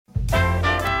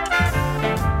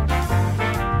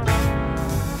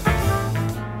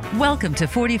Welcome to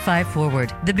 45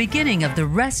 Forward, the beginning of the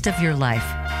rest of your life.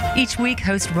 Each week,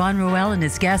 host Ron Roel and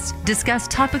his guests discuss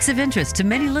topics of interest to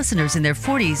many listeners in their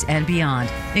 40s and beyond,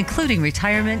 including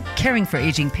retirement, caring for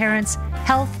aging parents,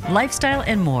 health, lifestyle,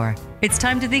 and more. It's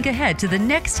time to think ahead to the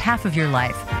next half of your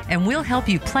life, and we'll help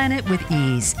you plan it with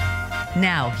ease.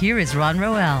 Now, here is Ron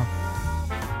Roel.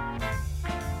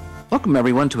 Welcome,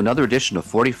 everyone, to another edition of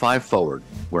 45 Forward,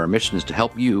 where our mission is to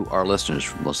help you, our listeners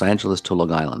from Los Angeles to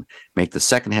Long Island, make the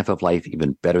second half of life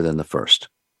even better than the first.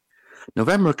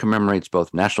 November commemorates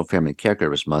both National Family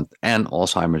Caregivers Month and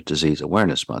Alzheimer's Disease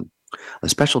Awareness Month, a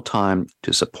special time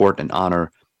to support and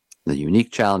honor the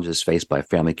unique challenges faced by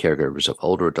family caregivers of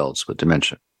older adults with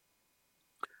dementia.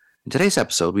 In today's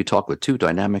episode, we talk with two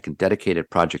dynamic and dedicated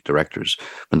project directors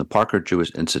from the Parker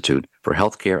Jewish Institute for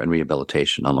Health Care and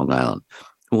Rehabilitation on Long Island,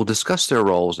 who will discuss their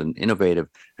roles in innovative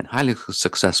and highly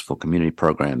successful community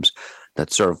programs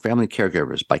that serve family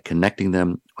caregivers by connecting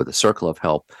them with a circle of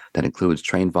help that includes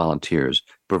trained volunteers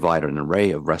who provide an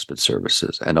array of respite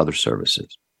services and other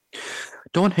services.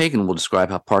 Dawn Hagen will describe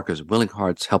how Parker's Willing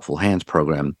Hearts Helpful Hands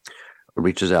program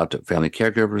reaches out to family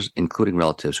caregivers, including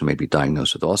relatives who may be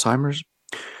diagnosed with Alzheimer's.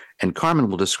 And Carmen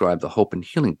will describe the Hope and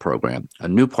Healing program, a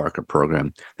new Parker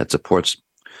program that supports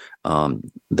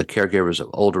the caregivers of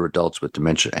older adults with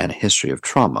dementia and a history of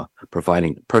trauma,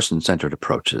 providing person-centered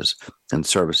approaches and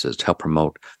services to help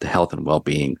promote the health and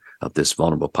well-being of this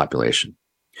vulnerable population.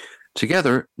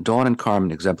 Together, Dawn and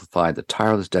Carmen exemplify the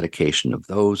tireless dedication of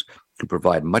those who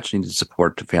provide much-needed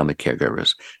support to family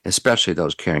caregivers, especially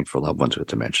those caring for loved ones with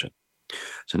dementia.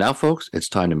 So now, folks, it's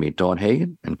time to meet Dawn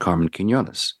Hagen and Carmen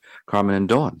Quinones. Carmen and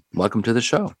Dawn, welcome to the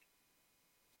show.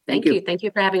 Thank you. Thank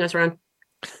you for having us, Ron.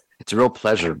 It's a real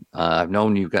pleasure. I've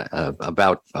known you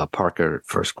about Parker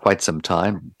for quite some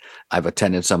time. I've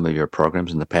attended some of your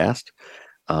programs in the past.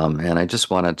 And I just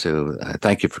wanted to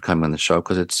thank you for coming on the show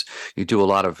because you do a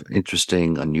lot of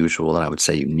interesting, unusual, and I would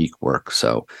say unique work.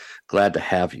 So glad to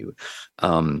have you.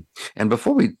 And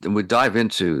before we dive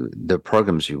into the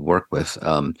programs you work with,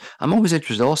 I'm always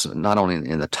interested also not only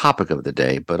in the topic of the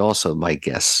day, but also my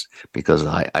guests, because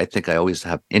I think I always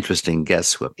have interesting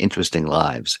guests who have interesting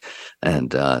lives,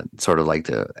 and sort of like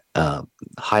to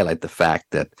highlight the fact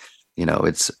that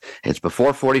it's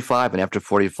before 45 and after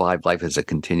 45, life is a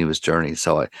continuous journey.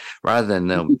 So rather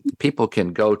than people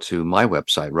can go to my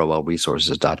website,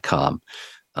 roelresources.com,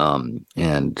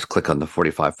 and click on the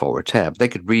 45 Forward tab. They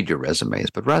could read your resumes,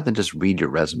 but rather than just read your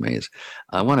resumes,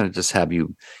 I wanted to just have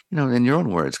you, in your own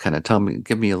words, kind of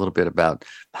give me a little bit about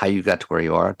how you got to where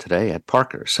you are today at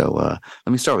Parker. So let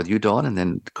me start with you, Dawn, and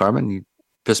then Carmen, you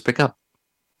just pick up.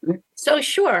 So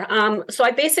sure. So I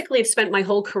basically have spent my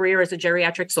whole career as a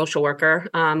geriatric social worker,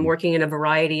 working in a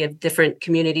variety of different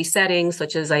community settings,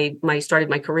 such as I started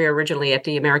my career originally at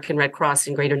the American Red Cross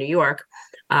in Greater New York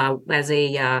as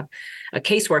a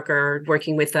caseworker,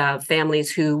 working with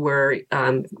families who were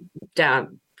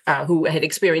who had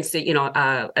experienced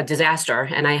a disaster,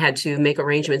 and I had to make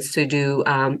arrangements to do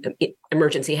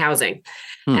emergency housing.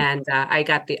 And I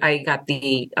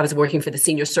was working for the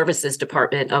Senior Services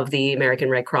Department of the American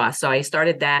Red Cross. So I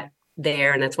started that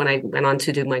there, and that's when I went on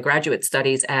to do my graduate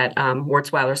studies at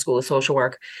Wurzweiler School of Social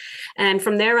Work. And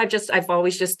from there, I've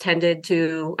always just tended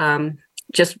to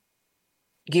just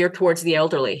gear towards the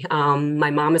elderly.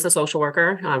 My mom is a social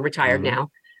worker, retired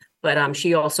now, but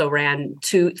she also ran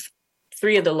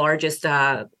three of the largest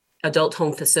adult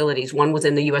home facilities. One was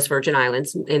in the U.S. Virgin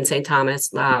Islands in St.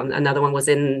 Thomas. Another one was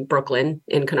in Brooklyn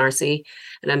in Canarsie,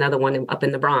 and another one up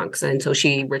in the Bronx. And so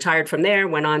she retired from there,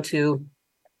 went on to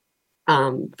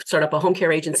start up a home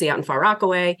care agency out in Far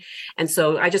Rockaway. And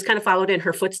so I just kind of followed in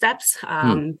her footsteps.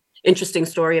 Interesting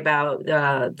story about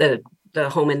the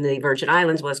home in the Virgin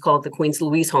Islands was called the Queen's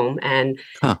Louise Home. And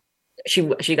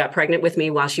she got pregnant with me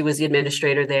while she was the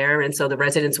administrator there. And so the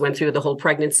residents went through the whole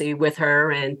pregnancy with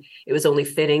her. And it was only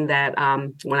fitting that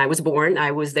when I was born,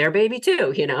 I was their baby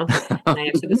too, And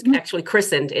I was actually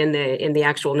christened in the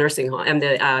actual nursing home and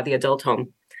the adult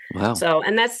home. Wow. So,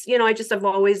 and that's, I've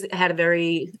always had a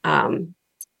very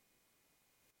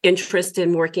interest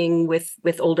in working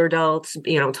with older adults,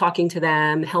 talking to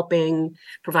them, helping,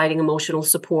 providing emotional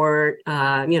support,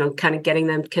 kind of getting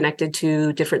them connected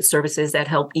to different services that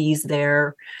help ease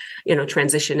their,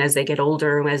 transition as they get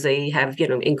older, as they have,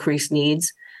 increased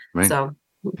needs. Right. So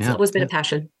it's always been a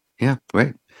passion. Yeah,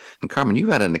 great. And Carmen,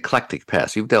 you've had an eclectic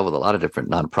past. You've dealt with a lot of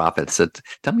different nonprofits. So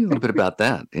tell me a little bit about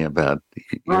that, about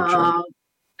your journey.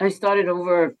 I started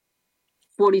over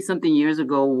 40-something years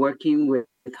ago working with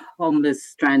homeless,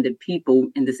 stranded people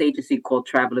in this agency called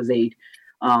Travelers Aid.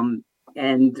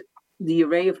 And the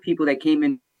array of people that came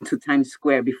into Times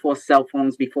Square before cell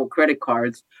phones, before credit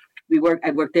cards,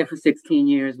 I worked there for 16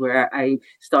 years, where I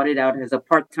started out as a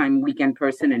part-time weekend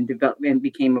person and developed and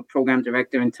became a program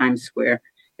director in Times Square.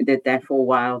 I did that for a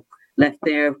while. Left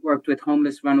there, worked with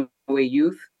homeless runaway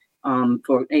youth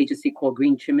for an agency called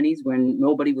Green Chimneys, when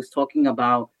nobody was talking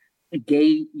about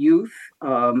gay youth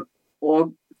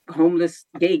or homeless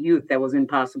gay youth. That was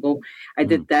impossible. I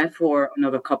did that for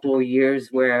another couple of years,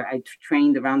 where I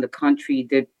trained around the country,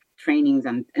 did trainings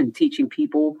and teaching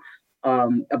people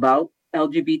about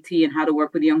LGBT and how to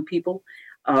work with young people,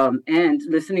 and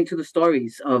listening to the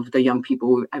stories of the young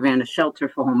people. I ran a shelter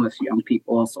for homeless young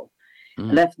people also. I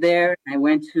left there. I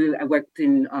worked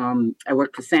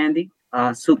for Sandy,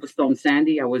 Superstorm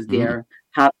Sandy. I was their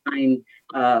hotline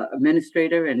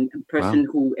administrator and person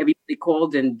who everybody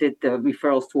called and did the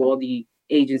referrals to all the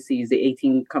agencies, the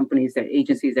 18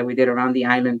 agencies that we did around the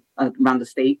island, around the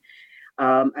state.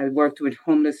 I worked with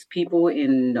homeless people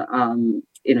in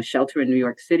a shelter in New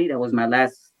York City. That was my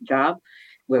last job,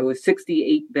 where it was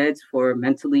 68 beds for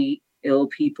mentally ill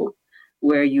people,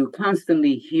 where you're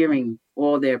constantly hearing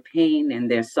all their pain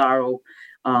and their sorrow.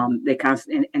 And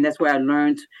that's where I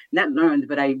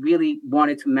but I really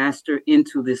wanted to master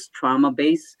into this trauma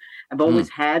base. I've always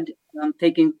had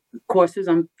taken courses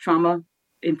on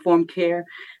trauma-informed care,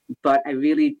 but I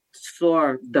really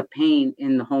saw the pain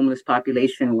in the homeless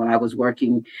population when I was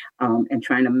working and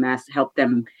trying to help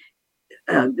them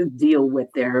deal with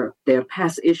their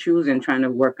past issues and trying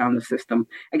to work on the system.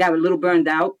 I got a little burned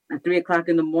out. At 3:00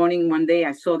 in the morning one day,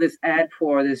 I saw this ad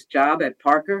for this job at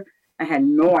Parker. I had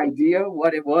no idea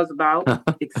what it was about,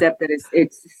 except that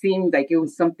it seemed like it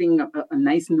was something, a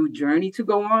nice new journey to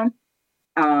go on.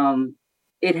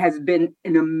 It has been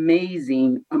an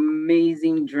amazing,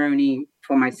 amazing journey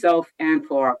for myself and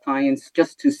for our clients,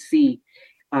 just to see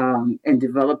and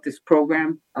develop this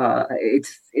program.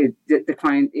 It's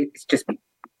just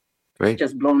great.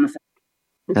 Just blown us out.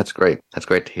 That's great. That's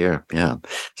great to hear. Yeah.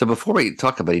 So before we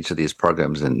talk about each of these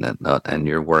programs and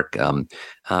your work,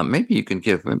 maybe you can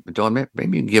give Dawn.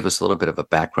 Maybe you can give us a little bit of a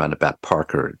background about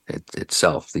Parker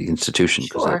itself, the institution.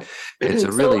 Sure. It's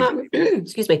a really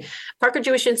excuse me. Parker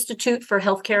Jewish Institute for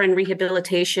Health Care and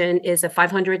Rehabilitation is a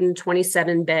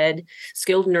 527-bed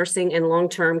skilled nursing and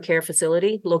long-term care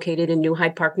facility located in New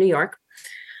Hyde Park, New York.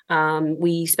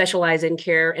 We specialize in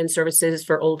care and services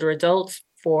for older adults.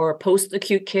 For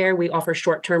post-acute care, we offer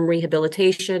short-term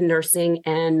rehabilitation, nursing,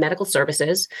 and medical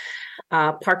services.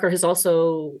 Parker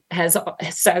has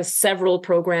several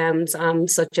programs,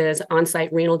 such as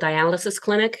on-site renal dialysis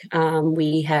clinic.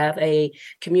 We have a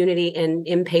community and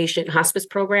inpatient hospice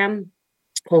program,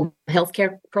 home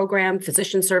healthcare program,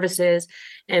 physician services,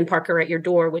 and Parker at Your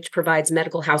Door, which provides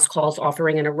medical house calls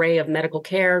offering an array of medical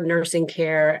care, nursing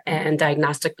care, and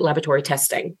diagnostic laboratory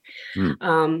testing.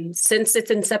 Since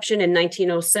its inception in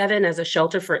 1907 as a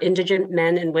shelter for indigent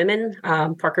men and women,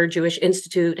 Parker Jewish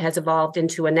Institute has evolved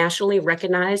into a nationally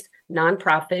recognized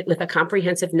nonprofit with a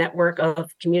comprehensive network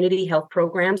of community health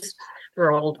programs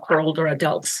for older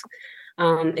adults.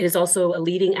 It is also a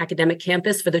leading academic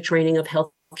campus for the training of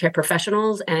healthcare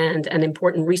professionals and an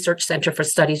important research center for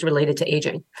studies related to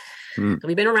aging. So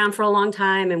we've been around for a long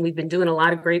time, and we've been doing a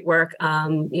lot of great work.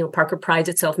 Parker prides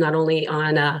itself not only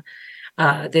on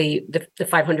the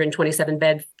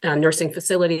 527-bed nursing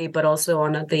facility, but also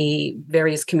on the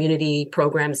various community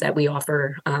programs that we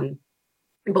offer,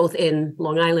 both in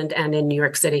Long Island and in New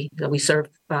York City. We serve,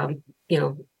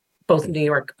 both New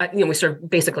York, we serve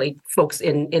basically folks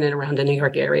in and around the New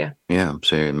York area. Yeah,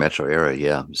 so in the metro area,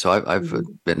 yeah. So I've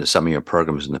been to some of your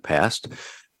programs in the past. I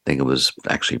think it was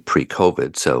actually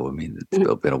pre-COVID, so I mean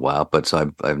it's been a while. But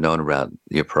so I've known about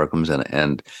your programs,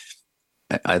 and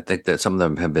I think that some of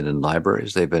them have been in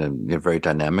libraries. They've been very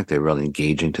dynamic. They're really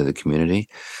engaging to the community.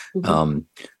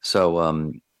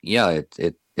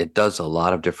 It does a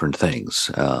lot of different things,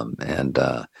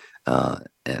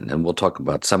 and we'll talk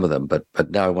about some of them, but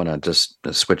now I want to just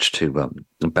switch to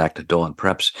back to Dawn,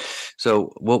 perhaps.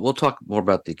 So we'll talk more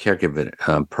about the caregiver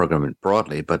program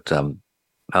broadly, but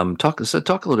talk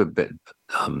a little bit,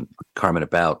 Carmen,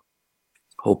 about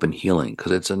Hope and Healing,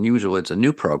 because it's unusual. It's a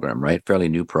new program, right? Fairly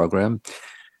new program,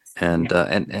 and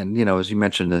as you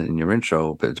mentioned in your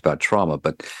intro, it's about trauma,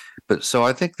 but so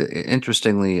I think that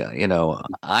interestingly,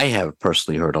 I have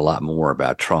personally heard a lot more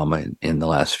about trauma in the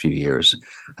last few years.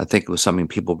 I think it was something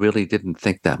people really didn't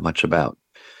think that much about.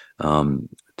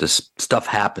 Just stuff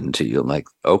happened to you, I'm like,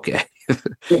 okay,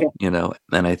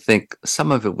 and I think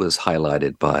some of it was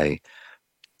highlighted by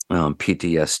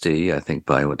PTSD, I think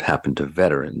by what happened to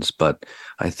veterans, but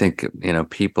I think,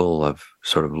 people have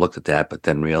sort of looked at that, but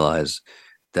then realized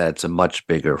that it's a much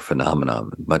bigger phenomenon,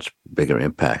 much bigger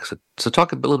impact. So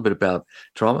talk a little bit about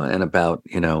trauma and about,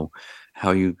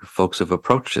 how you folks have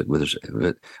approached it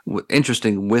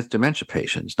interesting with dementia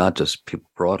patients, not just people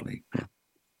broadly.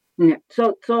 Yeah.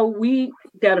 So we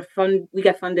got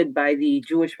funded by the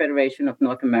Jewish Federation of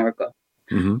North America.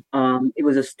 Mm-hmm. It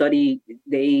was a study.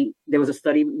 There was a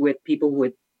study with people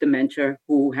with dementia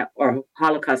who are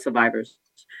Holocaust survivors.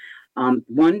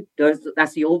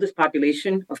 That's the oldest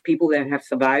population of people that have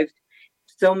survived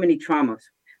so many traumas.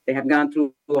 They have gone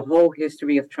through a whole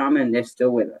history of trauma, and they're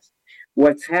still with us.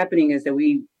 What's happening is that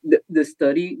the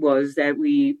study was that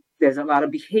there's a lot of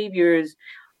behaviors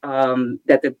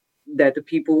that the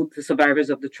people, the survivors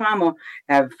of the trauma,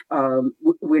 have.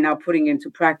 We're now putting into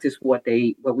practice what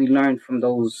we learned from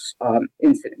those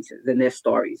incidences and their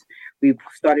stories. We've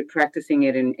started practicing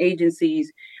it in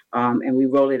agencies, and we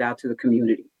roll it out to the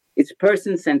community. It's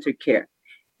person-centered care.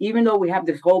 Even though we have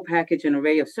this whole package and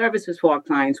array of services for our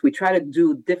clients, we try to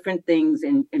do different things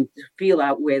and feel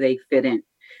out where they fit in.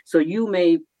 So you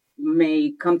may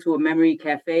come to a memory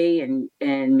cafe and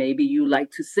maybe you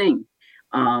like to sing.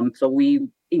 So we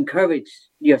encourage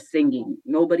your singing.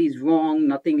 Nobody's wrong.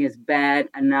 Nothing is bad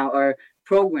in our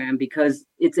program because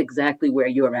it's exactly where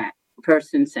you're at.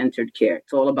 Person-centered care.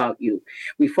 It's all about you.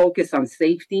 We focus on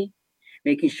safety,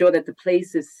 making sure that the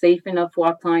place is safe enough for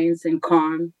our clients and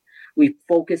calm. We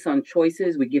focus on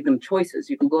choices. We give them choices.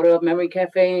 You can go to a memory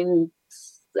cafe in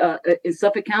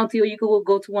Suffolk County, or you can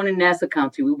go to one in Nassau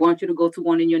County. We want you to go to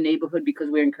one in your neighborhood because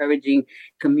we're encouraging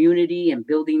community and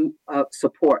building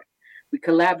support. We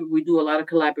do a lot of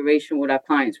collaboration with our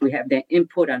clients. We have their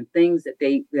input on things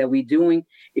that we're doing.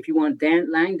 If you want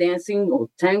line dancing or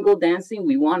tango dancing,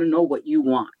 we want to know what you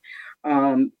want.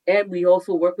 And we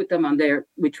also work with them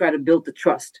we try to build the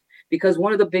trust, because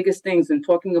one of the biggest things in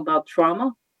talking about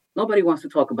trauma, nobody wants to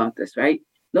talk about this, right?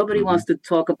 Nobody wants to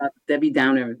talk about Debbie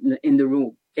Downer in the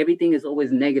room. Everything is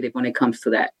always negative when it comes to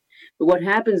that. But what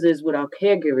happens is with our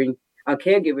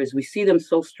caregivers, we see them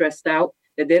so stressed out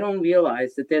that they don't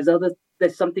realize that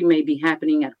there's something may be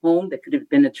happening at home that could have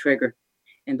been a trigger.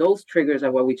 And those triggers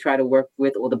are what we try to work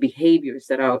with, or the behaviors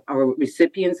that our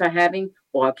recipients are having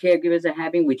or our caregivers are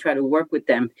having. We try to work with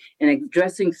them and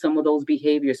addressing some of those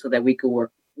behaviors so that we could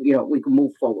we can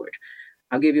move forward.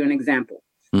 I'll give you an example.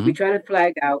 Mm-hmm. We try to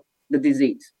flag out the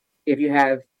disease. If you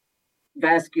have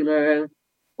vascular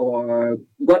or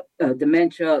what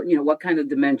dementia, what kind of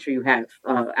dementia you have,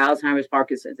 Alzheimer's,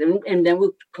 Parkinson's, and then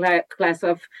we'll class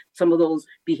up some of those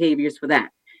behaviors for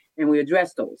that, and we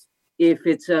address those. If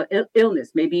it's an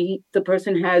illness, maybe the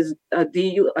person has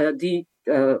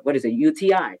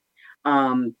UTI,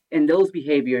 and those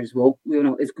behaviors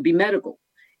it could be medical.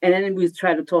 And then we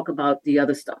try to talk about the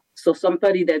other stuff. So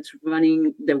somebody that's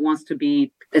running, that wants to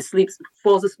be, that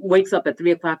wakes up at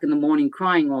 3:00 in the morning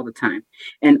crying all the time.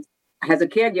 And as a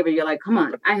caregiver, you're like, come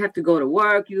on, I have to go to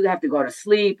work. You have to go to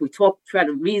sleep. We try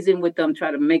to reason with them,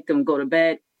 try to make them go to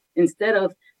bed. Instead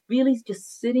of really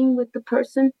just sitting with the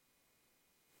person,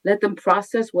 let them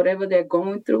process whatever they're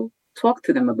going through. Talk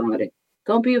to them about it.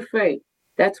 Don't be afraid.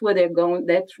 That's where they're going.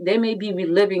 They may be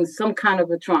reliving some kind of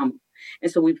a trauma.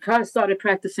 And so we've started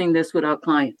practicing this with our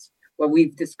clients, where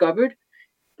we've discovered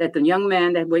that the young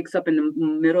man that wakes up in the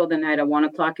middle of the night at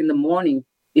 1:00 in the morning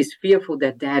is fearful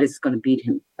that dad is going to beat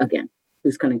him again.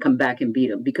 He's going to come back and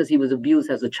beat him because he was abused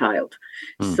as a child.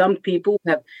 Some people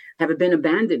have been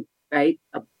abandoned, right?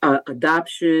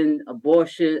 Adoption,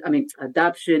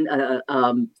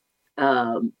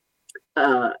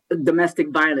 domestic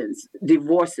violence,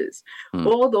 divorces,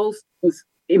 all those things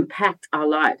impact our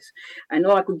lives. I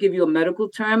know I could give you a medical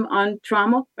term on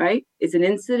trauma, right? It's an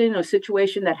incident or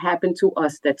situation that happened to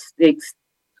us that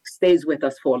stays with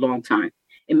us for a long time.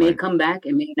 It may come back,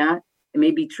 it may not, it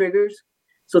may be triggers.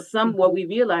 So what we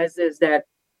realize is that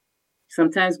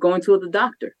sometimes going to the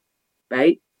doctor,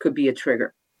 right, could be a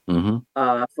trigger. Mm-hmm.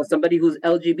 For somebody who's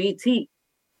LGBT,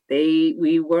 they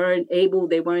weren't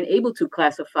able to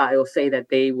classify or say that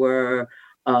they were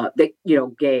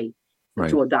gay. Right.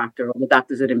 To a doctor, or the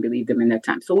doctors didn't believe them in that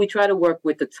time. So we try to work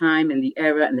with the time and the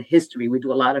era and the history. We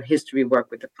do a lot of history work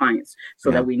with the clients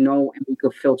so that we know and we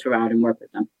could filter out and work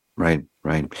with them. Right.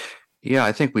 Yeah,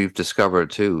 I think we've discovered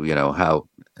too, how,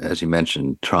 as you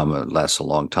mentioned, trauma lasts a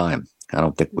long time. I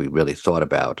don't think we really thought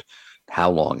about how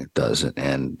long it does,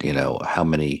 and how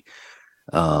many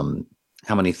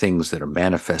things that are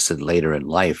manifested later in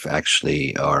life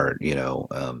actually are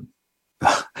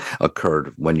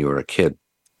occurred when you were a kid.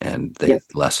 And they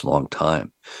last a long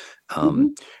time.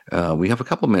 We have a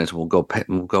couple of minutes. We'll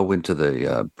go into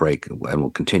the break and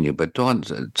we'll continue. But Dawn,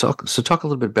 talk a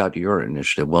little bit about your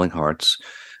initiative, Willing Hearts.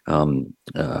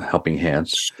 helping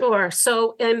hands? Sure.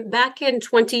 So back in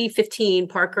 2015,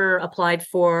 Parker applied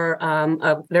for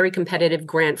a very competitive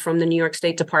grant from the New York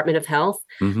State Department of Health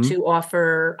to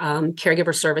offer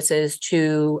caregiver services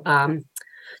to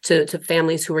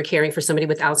families who were caring for somebody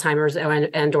with Alzheimer's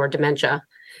and or dementia.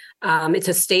 It's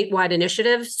a statewide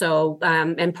initiative. So,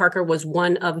 and Parker was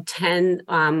one of 10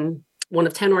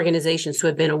 organizations who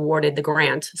have been awarded the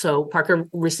grant. So Parker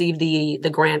received the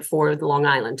grant for Long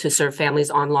Island to serve families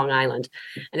on Long Island.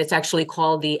 And it's actually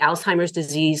called the Alzheimer's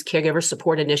Disease Caregiver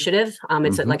Support Initiative.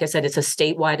 It's like I said, it's a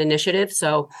statewide initiative.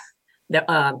 So there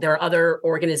are other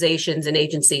organizations and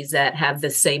agencies that have the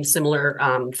same similar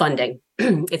funding.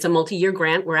 It's a multi-year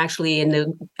grant. We're actually in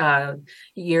the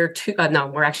year two.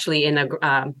 We're actually in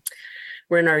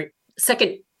we're in our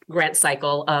second grant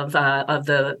cycle of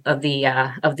the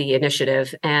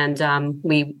initiative, and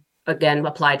we again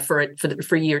applied for it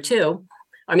for year two.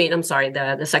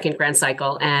 The second grant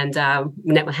cycle, and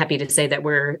I'm happy to say that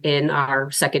we're in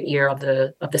our second year of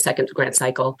the second grant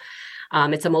cycle.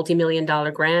 It's a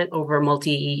multi-million-dollar grant over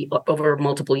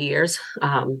multiple years.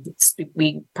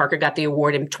 Parker got the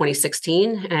award in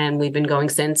 2016, and we've been going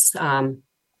since.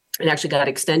 It actually got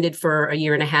extended for a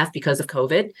year and a half because of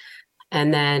COVID.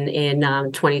 And then in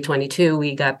 2022,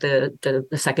 we got the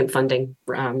second funding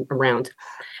round.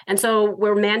 And so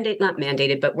we're not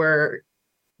mandated, but we're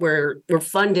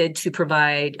funded to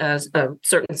provide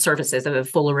certain services, a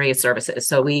full array of services.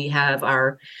 So we have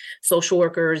our social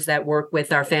workers that work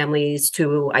with our families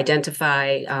to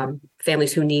identify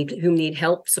families who need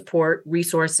help, support,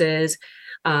 resources.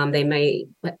 They may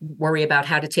worry about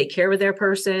how to take care of their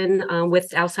person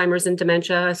with Alzheimer's and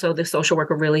dementia. So the social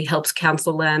worker really helps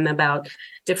counsel them about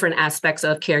different aspects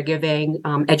of caregiving,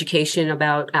 education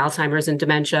about Alzheimer's and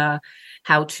dementia,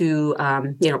 how to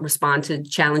respond to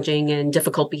challenging and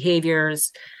difficult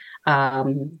behaviors.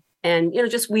 And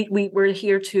we're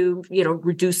here to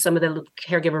reduce some of the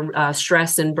caregiver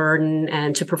stress and burden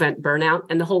and to prevent burnout.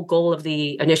 And the whole goal of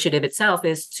the initiative itself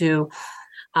is to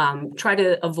try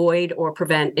to avoid or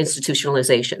prevent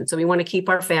institutionalization. So we want to keep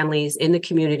our families in the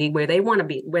community where they want to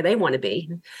be,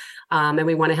 and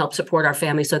we want to help support our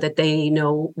families so that they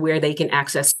know where they can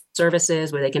access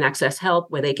services, where they can access help,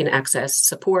 where they can access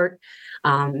support.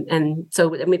 And so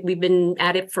we've been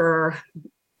at it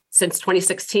since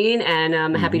 2016, and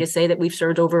I'm happy to say that we've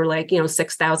served over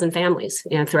 6,000 families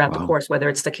throughout the course, whether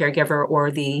it's the caregiver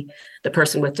or the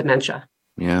person with dementia.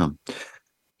 Yeah.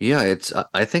 It's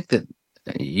I think that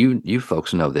you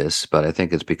folks know this, but I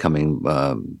think it's becoming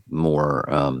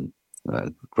more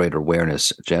greater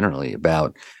awareness generally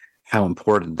about how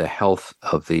important the health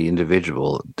of the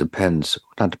individual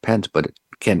but it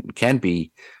can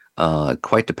be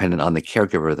quite dependent on the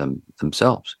caregiver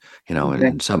themselves,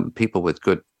 and some people with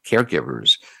good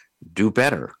caregivers do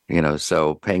better,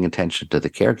 so paying attention to the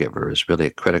caregiver is really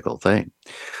a critical thing.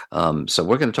 So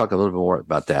we're going to talk a little bit more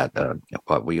about that,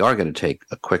 but we are going to take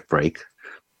a quick break.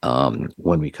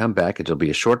 When we come back, it'll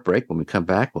be a short break. When we come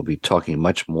back, we'll be talking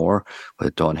much more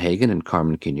with Dawn Hagen and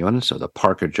Carmen Quinones of the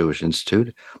Parker Jewish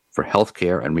Institute for Health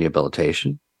Care and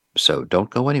Rehabilitation. So don't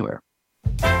go anywhere.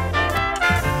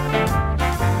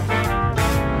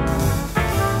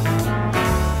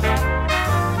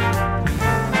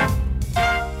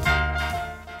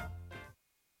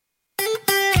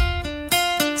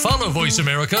 Follow Voice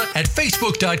America at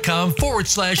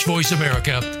Facebook.com/Voice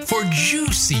America for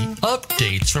juicy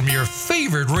updates from your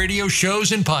favorite radio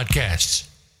shows and podcasts.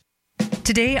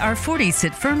 Today, our 40s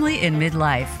sit firmly in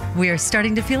midlife. We are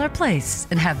starting to feel our place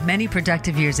and have many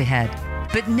productive years ahead.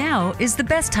 But now is the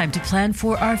best time to plan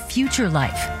for our future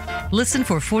life. Listen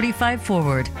for 45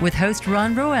 Forward with host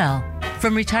Ron Roel.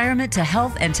 From retirement to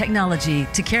health and technology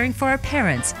to caring for our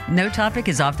parents, no topic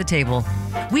is off the table.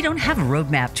 We don't have a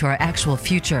roadmap to our actual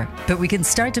future, but we can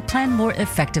start to plan more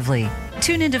effectively.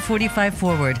 Tune into 45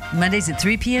 Forward, Mondays at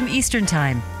 3 p.m. Eastern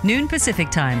Time, noon Pacific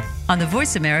Time, on the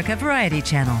Voice America Variety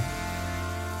Channel.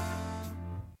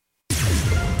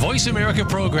 Voice America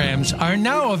programs are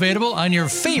now available on your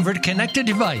favorite connected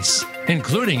device,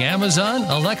 including Amazon,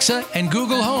 Alexa, and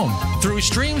Google Home. Through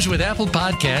streams with Apple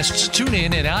Podcasts,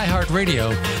 TuneIn, and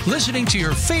iHeartRadio, listening to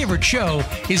your favorite show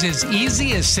is as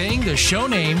easy as saying the show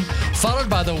name followed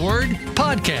by the word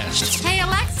podcast. Hey,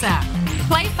 Alexa,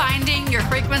 play Finding Your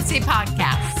Frequency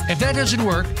podcast. If that doesn't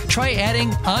work, try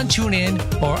adding on TuneIn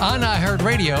or on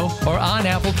iHeartRadio or on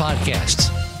Apple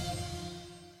Podcasts.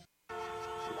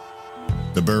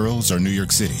 The boroughs are New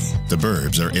York City. The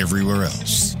burbs are everywhere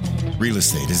else. Real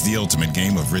estate is the ultimate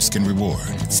game of risk and reward.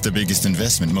 It's the biggest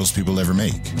investment most people ever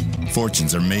make.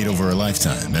 Fortunes are made over a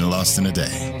lifetime and lost in a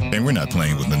day. And we're not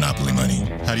playing with monopoly money.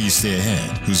 How do you stay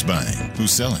ahead? Who's buying?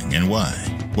 Who's selling? And why?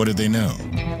 What do they know?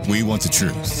 We want the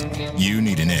truth. You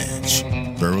need an edge.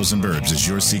 Burrows and Burbs is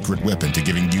your secret weapon to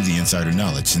giving you the insider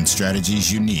knowledge and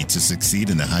strategies you need to succeed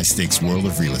in the high-stakes world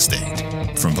of real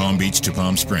estate. From Palm Beach to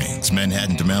Palm Springs,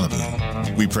 Manhattan to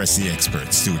Malibu, we press the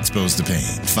experts to expose the pain,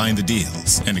 find the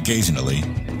deals, and occasionally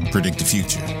predict the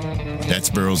future. That's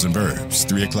Burrows and Burbs,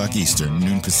 3 o'clock Eastern,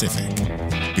 noon Pacific.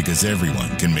 Because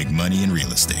everyone can make money in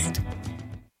real estate.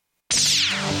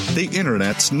 The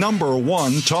Internet's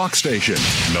 #1 talk station.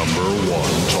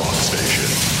 #1 talk station.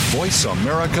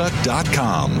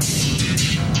 VoiceAmerica.com.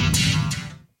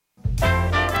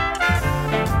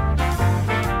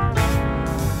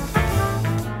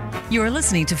 You are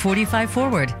listening to 45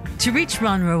 Forward. To reach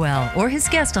Ron Roel or his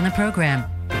guest on the program,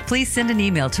 please send an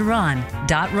email to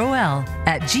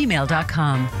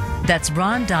ron.roel@gmail.com. That's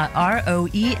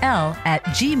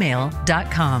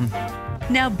ron.roel@gmail.com.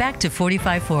 Now back to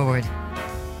 45 Forward.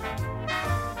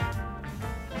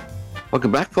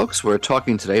 Welcome back, folks. We're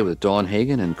talking today with Dawn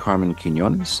Hagen and Carmen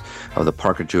Quinones of the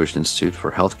Parker Jewish Institute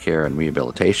for Health Care and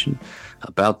Rehabilitation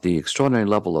about the extraordinary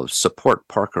level of support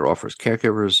Parker offers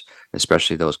caregivers,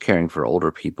 especially those caring for older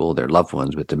people, their loved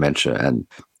ones with dementia, and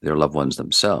their loved ones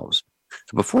themselves.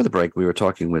 So before the break, we were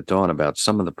talking with Dawn about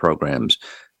some of the programs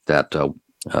that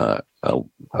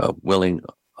Willing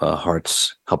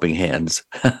Hearts, Helping Hands,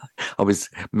 always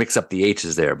mix up the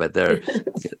H's there, but they're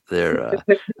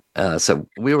so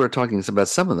we were talking about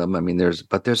some of them. I mean, there's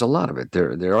a lot of it.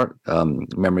 There are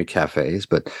memory cafes,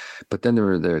 but then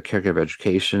there are the caregiver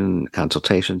education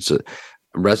consultations.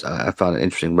 I found it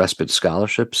interesting, respite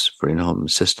scholarships for in-home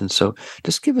assistance. So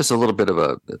just give us a little bit of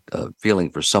a feeling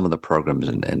for some of the programs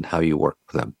and how you work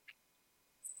with them.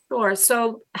 Sure.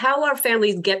 So how our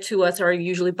families get to us are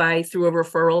usually through a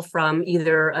referral from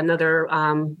either another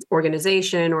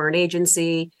organization or an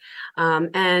agency,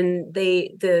 and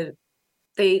the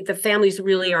families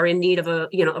really are in need of a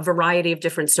variety of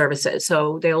different services.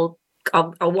 So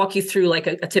I'll walk you through like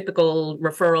a typical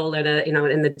referral and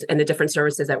the different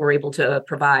services that we're able to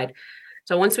provide.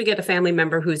 So once we get a family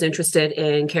member who's interested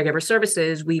in caregiver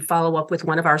services, we follow up with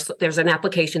there's an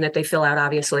application that they fill out,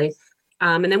 obviously.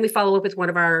 And then we follow up with one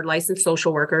of our licensed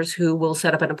social workers who will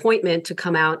set up an appointment to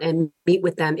come out and meet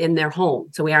with them in their home.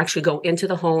 So we actually go into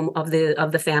the home of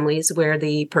the families where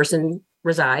the person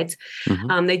resides.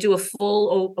 Mm-hmm. They do a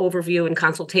full overview and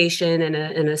consultation and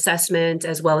an assessment,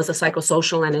 as well as a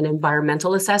psychosocial and an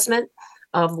environmental assessment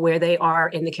of where they are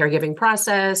in the caregiving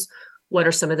process. What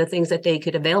are some of the things that they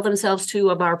could avail themselves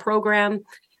to of our program?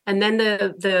 And then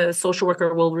the social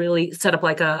worker will really set up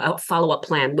like a follow-up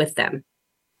plan with them.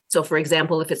 So, for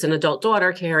example, if it's an adult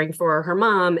daughter caring for her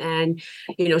mom and,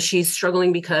 she's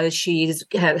struggling because she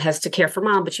has to care for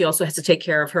mom, but she also has to take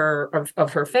care of her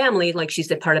family, like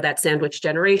she's a part of that sandwich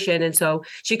generation. And so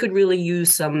she could really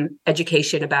use some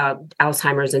education about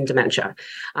Alzheimer's and dementia.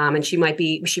 And she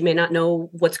may not know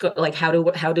how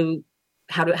to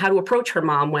approach her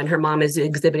mom when her mom is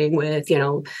exhibiting with,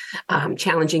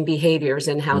 challenging behaviors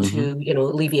and how to,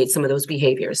 alleviate some of those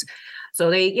behaviors. So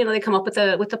they come up with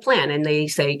a plan, and they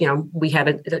say, we have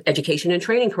an education and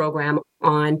training program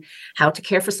on how to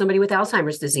care for somebody with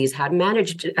Alzheimer's disease, how to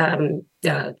manage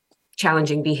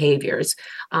challenging behaviors,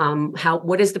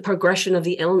 what is the progression of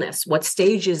the illness, what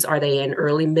stages are they in,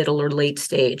 early, middle, or late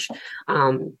stage,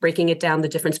 breaking it down, the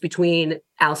difference between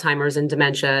Alzheimer's and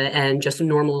dementia and just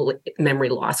normal memory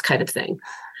loss kind of thing.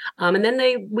 And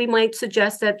then we might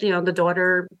suggest that, the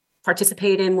daughter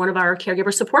participate in one of our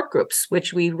caregiver support groups,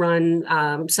 which we run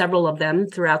several of them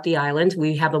throughout the island.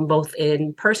 We have them both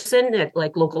in person at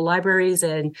like local libraries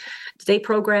and day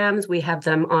programs. We have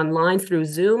them online through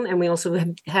Zoom, and we also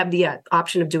have the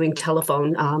option of doing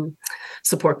telephone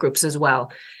support groups as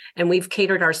well. And we've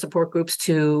catered our support groups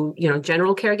to,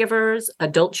 general caregivers,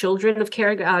 adult children of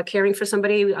caring for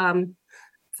somebody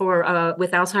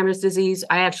with Alzheimer's disease.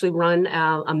 I actually run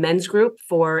a men's group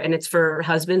and it's for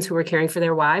husbands who are caring for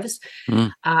their wives.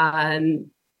 We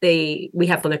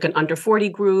have like an under 40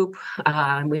 group,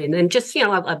 and just,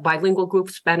 a bilingual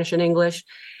group, Spanish and English.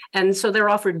 And so they're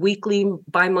offered weekly,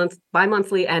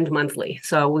 bi-monthly and monthly.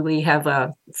 So we have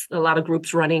a lot of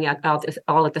groups running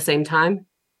all at the same time.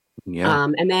 Yeah.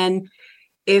 And then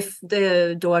if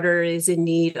the daughter is in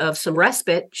need of some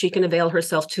respite, she can avail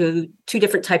herself to two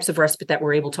different types of respite that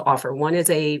we're able to offer. One is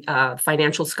a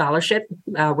financial scholarship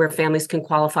where families can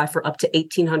qualify for up to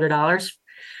 $1,800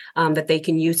 that they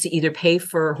can use to either pay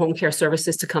for home care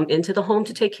services to come into the home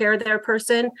to take care of their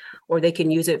person, or they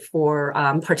can use it for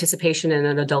participation in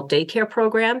an adult daycare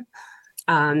program.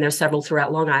 There's several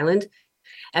throughout Long Island.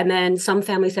 And then some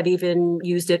families have even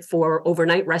used it for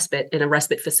overnight respite in a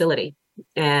respite facility.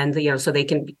 And, so they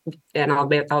can, and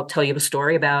I'll tell you a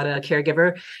story about a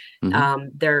caregiver.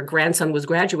 Their grandson was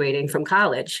graduating from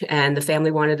college and the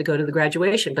family wanted to go to the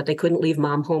graduation, but they couldn't leave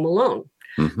mom home alone.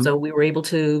 So we were able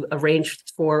to arrange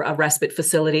for a respite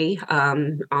facility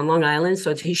on Long Island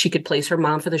so she could place her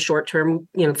mom for the short term,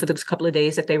 for those couple of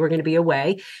days that they were going to be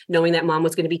away, knowing that mom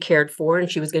was going to be cared for and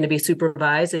she was going to be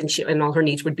supervised and all her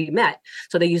needs would be met.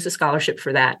 So they used a scholarship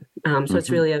for that. So it's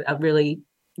really a really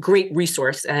great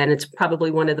resource. And it's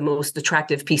probably one of the most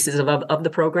attractive pieces of the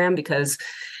program because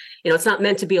it's not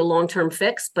meant to be a long-term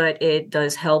fix, but it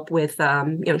does help with,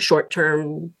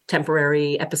 short-term,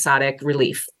 temporary, episodic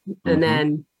relief. And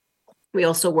then we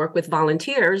also work with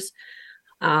volunteers,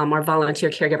 our volunteer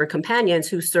caregiver companions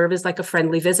who serve as like a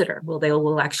friendly visitor. Well,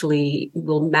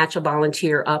 we'll match a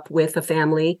volunteer up with a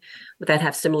family that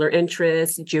have similar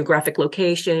interests, geographic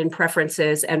location,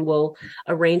 preferences, and we'll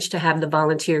arrange to have the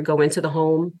volunteer go into the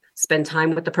home, spend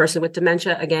time with the person with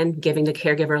dementia, again, giving the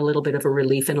caregiver a little bit of a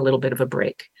relief and a little bit of a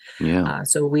break. Yeah.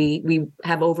 So we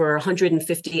have over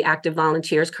 150 active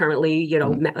volunteers currently,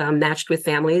 matched with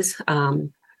families.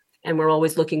 And we're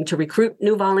always looking to recruit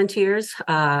new volunteers.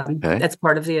 That's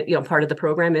part of the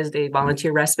program is the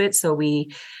volunteer respite. So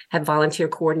we have volunteer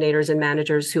coordinators and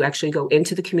managers who actually go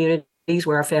into the communities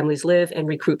where our families live and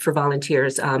recruit for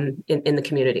volunteers in the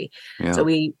community. Yeah. So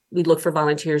we look for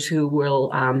volunteers who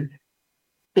will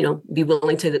be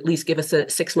willing to at least give us a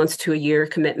 6 months to a year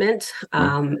commitment,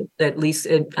 at least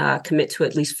commit to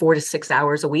at least 4 to 6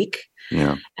 hours a week.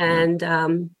 Yeah. And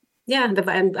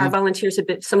our volunteers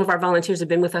some of our volunteers have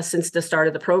been with us since the start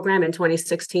of the program in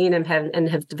 2016 and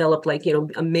have developed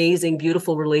amazing,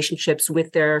 beautiful relationships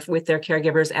with their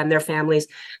caregivers and their families.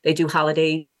 They do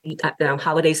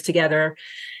holidays together.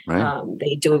 Right.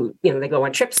 They do, they go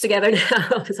on trips together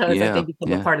now. So they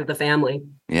become a part of the family.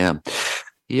 Yeah.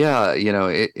 Yeah.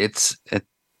 It's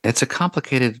a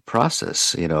complicated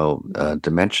process.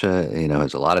 Dementia,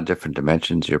 has a lot of different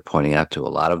dimensions. You're pointing out to a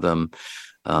lot of them.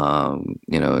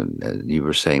 You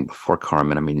were saying before,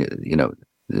 Carmen, I mean,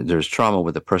 there's trauma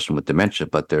with the person with dementia,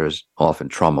 but there's often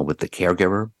trauma with the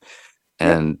caregiver.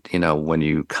 And, when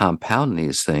you compound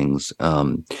these things,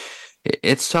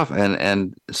 it's tough.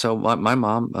 And so my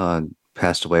mom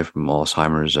passed away from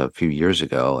Alzheimer's a few years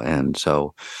ago. And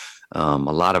so a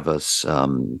lot of us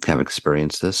have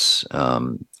experienced this.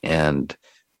 And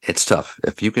it's tough.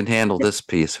 If you can handle this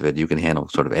piece of it, you can handle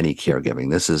sort of any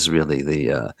caregiving. This is really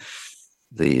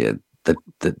the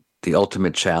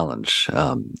ultimate challenge.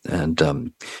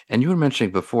 And you were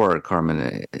mentioning before,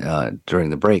 Carmen, during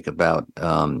the break about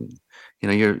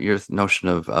your notion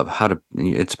of how to.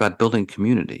 It's about building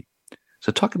community.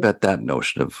 So talk about that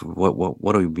notion of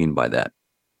what do we mean by that?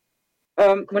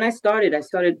 When I started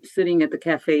sitting at the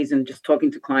cafes and just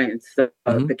talking to clients, the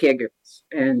caregivers,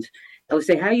 and I would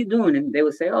say, "How you doing?" And they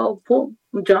would say, "Oh, poor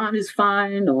John is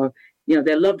fine," or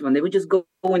their loved one. They would just go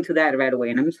into that right away.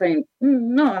 And I'm saying,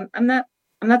 no, I'm not.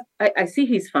 I see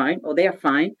he's fine or they are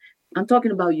fine. I'm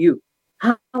talking about you.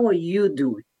 How are you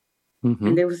doing?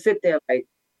 And they would sit there like,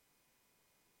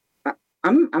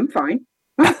 I'm fine.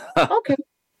 Okay.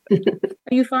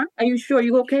 Are you fine? Are you sure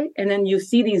you okay? And then you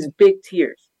see these big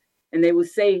tears. And they would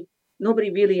say,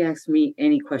 nobody really asked me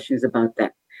any questions about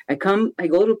that. I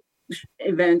go to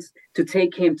events to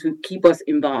take him to keep us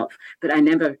involved, but I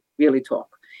never really talk.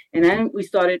 And then we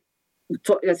started,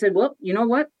 I said, well, you know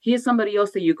what? Here's somebody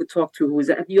else that you could talk to who's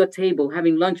at your table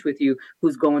having lunch with you,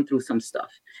 who's going through some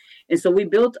stuff. And so we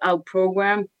built our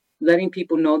program, letting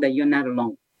people know that you're not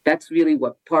alone. That's really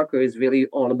what Parker is really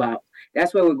all about.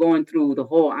 That's why we're going through the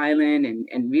whole island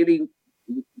and really,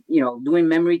 doing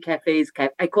memory cafes.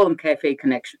 I call them cafe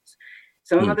connections.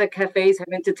 Some of the cafes have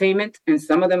entertainment and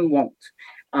some of them won't.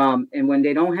 And when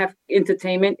they don't have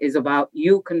entertainment, is about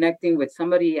you connecting with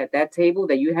somebody at that table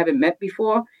that you haven't met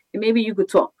before. And maybe you could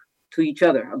talk to each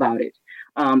other about it,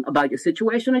 about your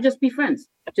situation, or just be friends.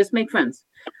 Just make friends.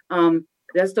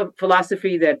 That's the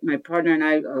philosophy that my partner and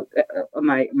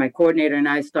I, my coordinator and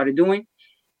I started doing.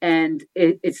 And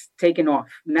it's taken off.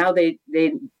 Now they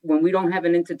when we don't have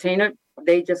an entertainer,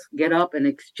 they just get up and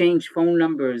exchange phone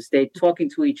numbers. They're talking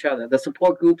to each other. The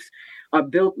support groups are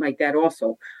built like that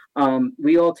also.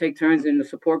 We all take turns in the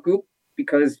support group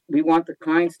because we want the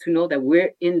clients to know that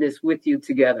we're in this with you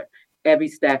together. Every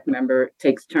staff member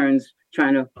takes turns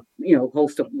trying to,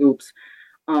 host up groups.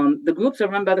 The groups are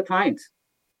run by the clients.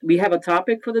 We have a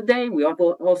topic for the day. We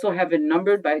also have it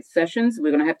numbered by sessions.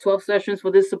 We're going to have 12 sessions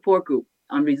for this support group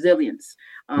on resilience,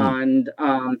 on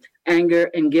anger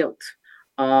and guilt,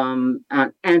 on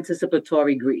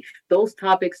anticipatory grief. Those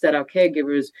topics that our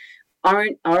caregivers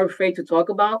are afraid to talk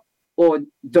about or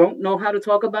don't know how to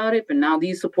talk about it. But now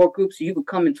these support groups, you can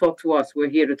come and talk to us. We're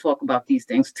here to talk about these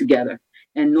things together.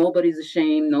 And nobody's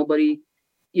ashamed. Nobody's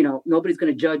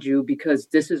going to judge you, because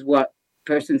this is what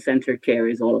person-centered care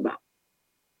is all about.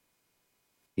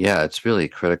 Yeah, it's really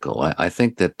critical. I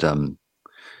think that,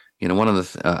 one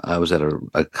of I was at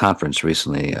a conference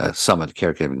recently, a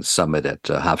caregiving summit at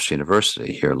Hofstra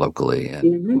University here locally.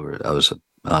 And I was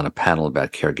on a panel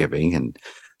about caregiving, and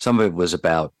some of it was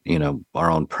about,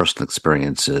 our own personal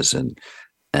experiences. And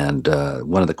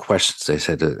one of the questions they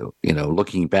said,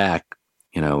 looking back,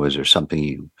 is there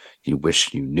something you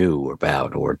wish you knew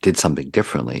about or did something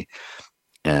differently?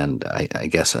 And I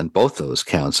guess on both those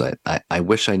counts, I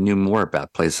wish I knew more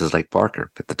about places like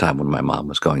Barker at the time when my mom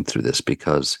was going through this,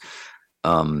 because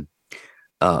one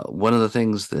of the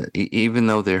things that, even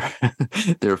though there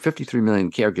are 53 million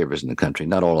caregivers in the country,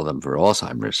 not all of them for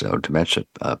Alzheimer's or dementia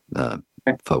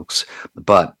folks,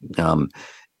 but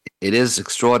it is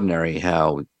extraordinary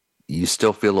how you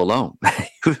still feel alone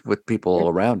with people all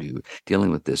around you dealing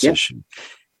with this issue.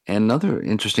 And another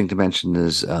interesting dimension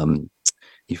is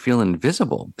you feel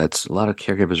invisible. That's a lot of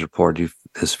caregivers report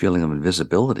this feeling of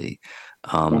invisibility.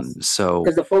 So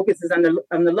because the focus is on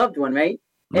the loved one, right?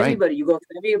 Everybody, you go to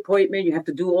every appointment, you have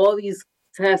to do all these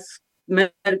tests,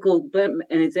 medical, and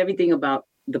it's everything about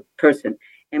the person.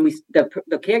 And the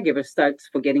caregiver starts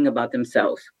forgetting about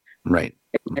themselves. Right.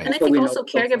 And I think also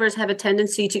caregivers have a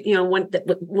tendency to,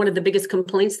 one of the biggest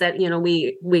complaints that,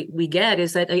 we get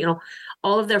is that,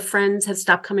 all of their friends have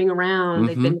stopped coming around.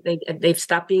 They've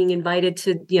stopped being invited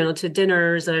to, to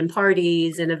dinners and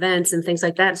parties and events and things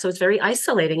like that. So it's very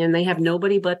isolating, and they have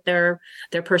nobody but their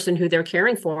person who they're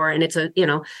caring for. And it's a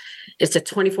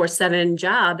 24/7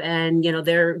 job, and,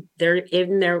 they're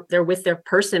with their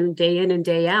person day in and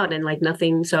day out, and like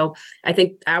nothing. So I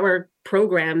think our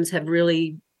programs have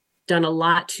really done a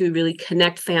lot to really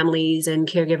connect families and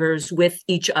caregivers with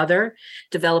each other,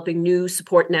 developing new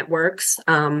support networks,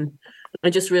 and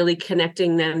just really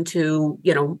connecting them to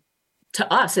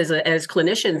us as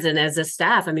clinicians and as a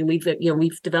staff. I mean,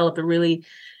 we've developed a really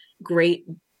great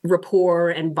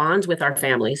rapport and bonds with our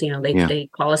families. They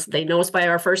call us, they know us by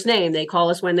our first name. They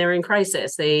call us when they're in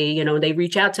crisis. They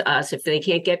reach out to us. If they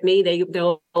can't get me, they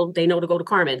know to go to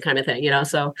Carmen, kind of thing,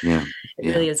 so it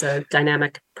really is a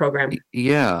dynamic program.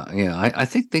 I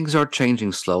think things are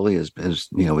changing slowly as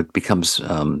it becomes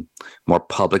more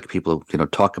public. People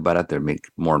talk about it. They're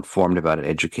more informed about it,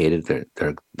 educated.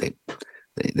 They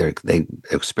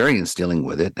experience dealing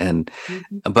with it, and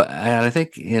I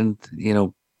think in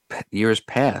years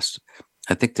past,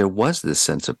 I think there was this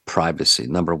sense of privacy.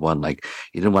 Number one, like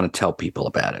you didn't want to tell people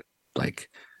about it, like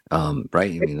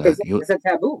right? It's a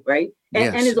taboo, right?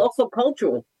 And it's also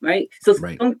cultural, right? So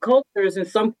some cultures and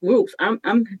some groups. I'm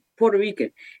Puerto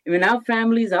Rican. I mean, our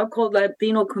families, our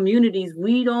Latino communities,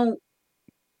 we don't.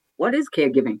 What is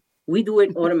caregiving? We do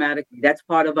it automatically. That's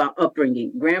part of our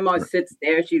upbringing. Grandma sits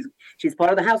there. She's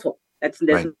part of the household.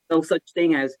 There's no such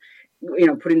thing as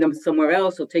putting them somewhere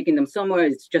else or taking them somewhere.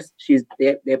 It's just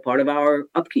they're part of our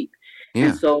upkeep.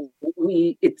 And so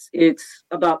it's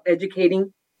about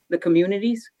educating the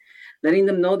communities, letting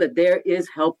them know that there is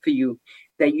help for you,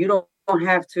 that you don't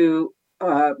have to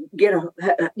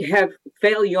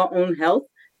fail your own health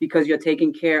because you're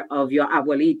taking care of your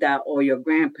abuelita or your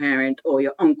grandparent or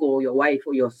your uncle or your wife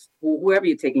or whoever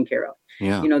you're taking care of.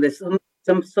 There's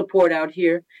some support out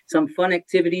here, some fun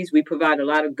activities. We provide a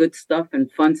lot of good stuff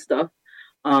and fun stuff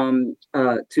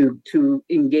to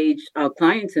engage our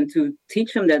clients and to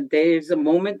teach them that there's a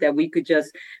moment that we could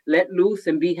just let loose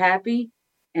and be happy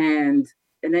and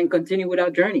then continue with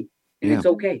our journey. And it's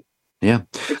okay. Yeah.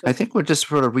 I think we're just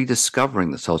sort of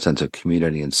rediscovering this whole sense of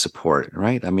community and support,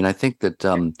 right? I mean, I think that,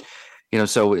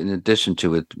 so in addition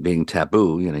to it being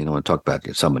taboo, you don't want to talk about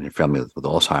someone in your family with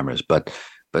Alzheimer's, but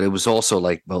it was also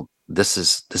like, well, this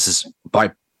is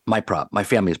my problem, my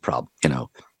family's problem,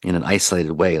 in an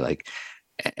isolated way.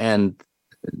 And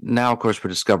now, of course, we're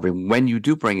discovering when you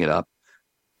do bring it up,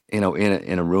 in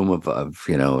a room of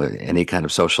any kind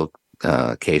of social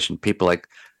occasion, people like,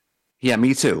 yeah,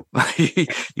 me too.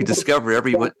 You discover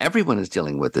everyone is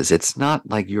dealing with this. It's not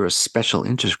like you're a special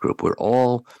interest group. We're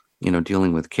all,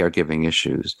 dealing with caregiving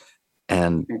issues,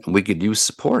 and we could use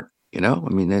support. I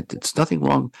mean, it's nothing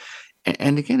wrong.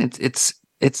 And again, it's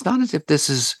not as if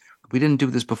we didn't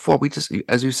do this before. We just,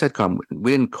 as you said, Carmen,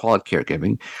 we didn't call it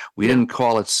caregiving. We didn't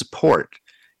call it support.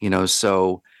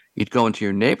 So you'd go into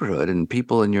your neighborhood and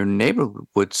people in your neighborhood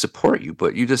would support you,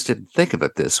 but you just didn't think of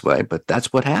it this way. But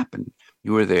that's what happened.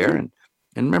 You were there, and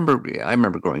I remember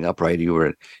growing up. Right, you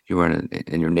were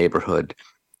in your neighborhood.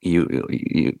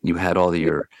 You had all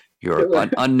your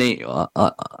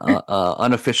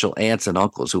unofficial aunts and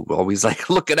uncles who were always like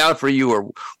looking out for you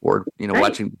or Right.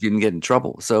 watching you didn't get in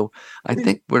trouble. So I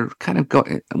think we're kind of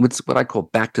going with what I call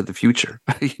back to the future.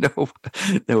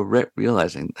 They were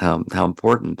realizing how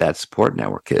important that support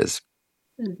network is.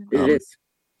 It is.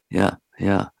 Yeah.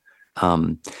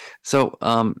 So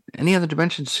any other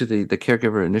dimensions to the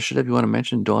Caregiver Initiative you want to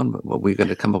mention, Dawn? Well, we're going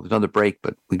to come up with another break,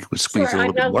 but we could squeeze a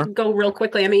little bit more. I'll go real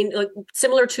quickly. I mean,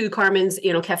 similar to Carmen's,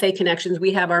 Cafe Connections,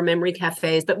 we have our memory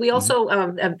cafes, but we also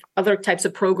have other types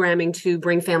of programming to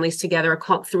bring families together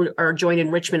through our joint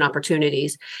enrichment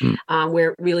opportunities,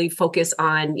 where really focus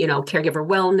on, caregiver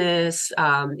wellness,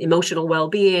 emotional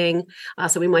well-being.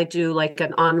 So we might do like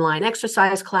an online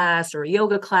exercise class or a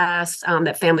yoga class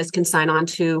that families can sign on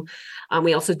to.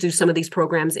 We also do some of these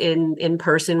programs in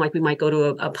person, like we might go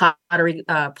to a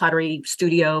pottery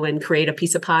studio and create a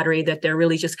piece of pottery that they're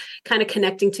really just kind of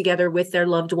connecting together with their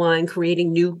loved one,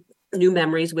 creating new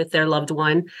memories with their loved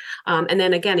one. And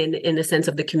then again, in the sense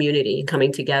of the community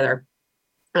coming together.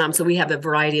 So we have a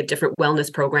variety of different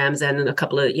wellness programs and a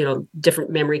couple of, different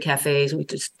memory cafes. We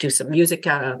just do some music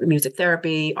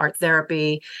therapy, art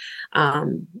therapy.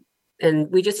 And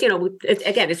we just,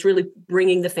 it's really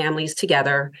bringing the families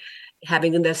together,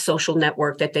 having the social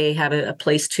network that they have a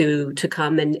place to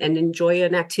come and enjoy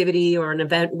an activity or an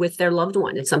event with their loved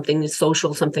one. It's something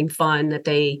social, something fun that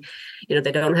they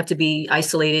don't have to be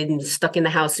isolated and stuck in the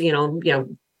house,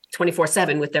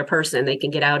 24/7 with their person. They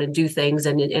can get out and do things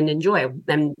and enjoy.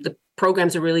 And the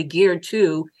programs are really geared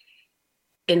to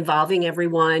involving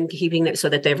everyone, keeping it so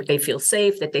that they feel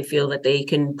safe, that they feel that they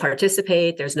can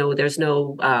participate. There's no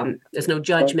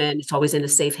judgment. It's always in a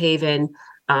safe haven.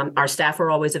 Our staff are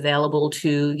always available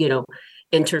to,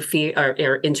 interfere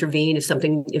or intervene if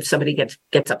somebody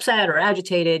gets upset or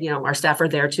agitated. Our staff are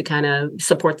there to kind of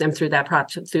support them through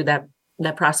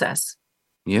that process.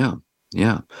 Yeah.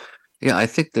 I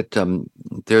think that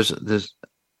there's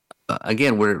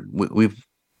again we've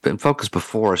been focused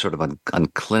before sort of on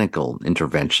clinical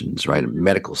interventions, right?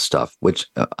 Medical stuff, which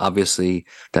obviously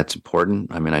that's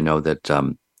important. I mean, I know that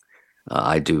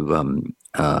I do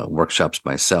workshops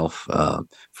myself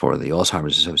for the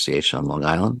Alzheimer's Association on Long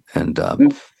Island, and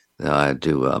I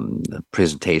do a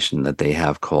presentation that they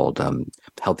have called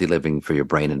Healthy Living for Your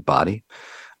Brain and Body,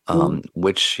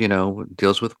 which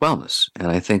deals with wellness. And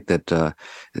I think that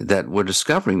that we're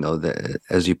discovering, though, that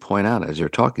as you point out, as you're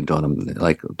talking, Dawn,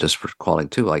 like just recalling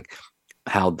too, like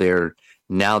how there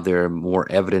are more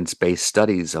evidence-based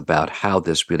studies about how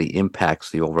this really impacts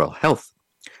the overall health.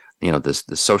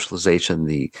 The socialization,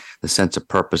 the sense of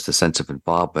purpose, the sense of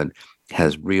involvement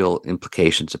has real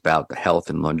implications about the health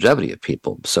and longevity of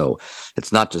people. So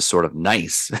it's not just sort of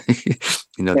nice,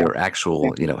 there are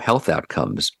actual, health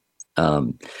outcomes.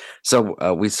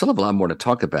 So we still have a lot more to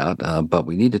talk about, but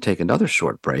we need to take another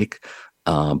short break.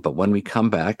 But when we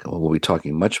come back, we'll be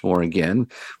talking much more again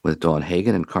with Dawn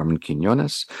Hagen and Carmen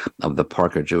Quinones of the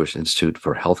Parker Jewish Institute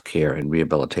for Health Care and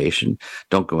Rehabilitation.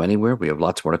 Don't go anywhere. We have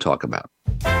lots more to talk about.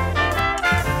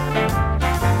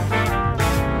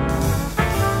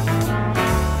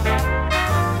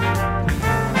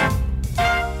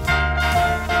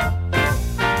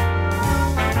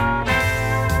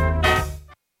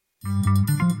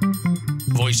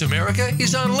 Voice America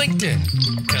is on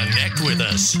LinkedIn. Connect with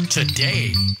us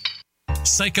today.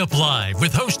 Psych Up Live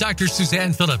with host Dr.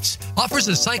 Suzanne Phillips offers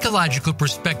a psychological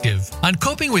perspective on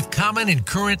coping with common and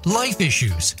current life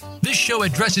issues. This show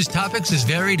addresses topics as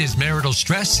varied as marital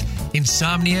stress,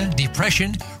 insomnia,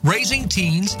 depression, raising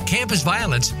teens, campus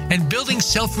violence, and building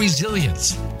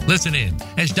self-resilience. Listen in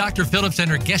as Dr. Phillips and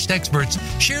her guest experts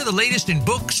share the latest in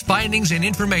books, findings, and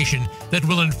information that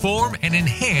will inform and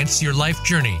enhance your life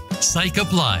journey. Psych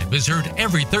Up Live is heard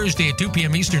every Thursday at 2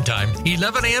 p.m. Eastern Time,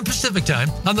 11 a.m. Pacific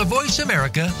Time on the Voice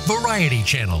America Variety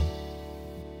Channel.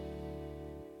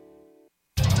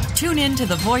 Tune in to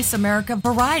the Voice America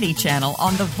Variety Channel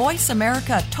on the Voice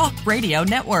America Talk Radio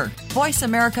Network. Voice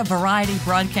America Variety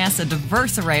broadcasts a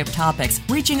diverse array of topics,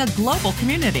 reaching a global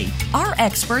community. Our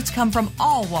experts come from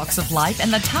all walks of life,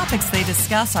 and the topics they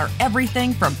discuss are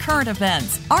everything from current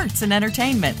events, arts and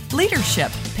entertainment,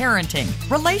 leadership, parenting,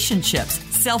 relationships,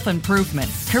 self-improvement,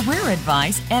 career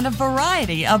advice, and a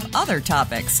variety of other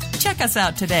topics. Check us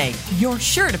out today. You're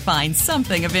sure to find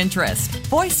something of interest.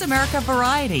 Voice America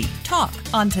Variety. Talk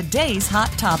on today's hot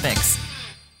topics.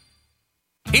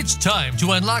 It's time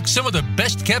to unlock some of the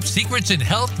best-kept secrets in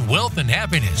health, wealth, and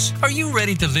happiness. Are you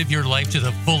ready to live your life to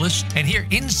the fullest and hear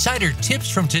insider tips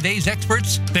from today's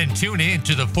experts? Then tune in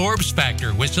to the Forbes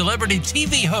Factor with celebrity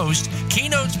TV host,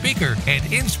 keynote speaker,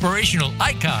 and inspirational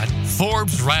icon,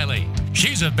 Forbes Riley.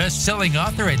 She's a best-selling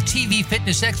author and TV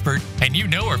fitness expert, and you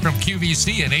know her from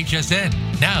QVC and HSN.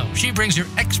 Now, she brings her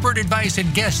expert advice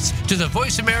and guests to the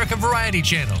Voice America Variety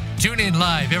Channel. Tune in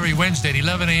live every Wednesday at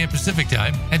 11 a.m. Pacific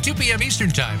Time and 2 p.m. Eastern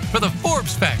Time for the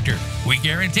Forbes Factor. We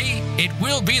guarantee it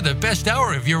will be the best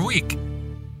hour of your week.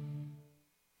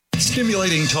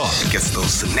 Stimulating talk. It gets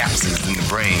those synapses in the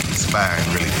brain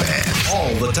firing really fast.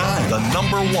 All the time. The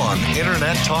 #1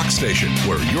 Internet talk station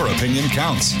where your opinion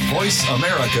counts.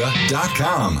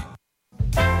 VoiceAmerica.com.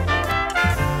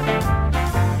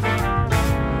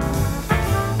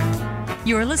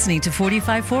 You're listening to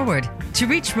 45 Forward. To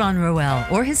reach Ron Roel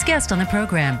or his guest on the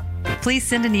program, please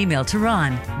send an email to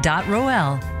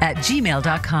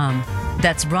ron.roel@gmail.com.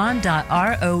 That's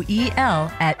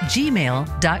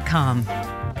ron.roel@gmail.com.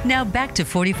 Now back to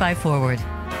 45 Forward.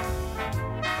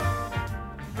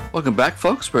 Welcome back,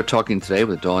 folks. We're talking today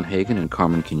with Dawn Hagen and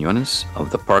Carmen Quinones of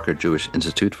the Parker Jewish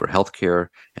Institute for Health Care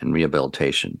and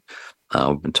Rehabilitation.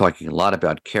 We've been talking a lot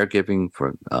about caregiving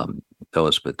for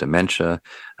those with dementia,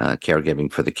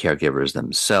 caregiving for the caregivers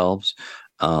themselves.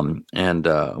 And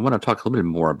I want to talk a little bit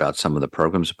more about some of the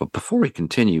programs. But before we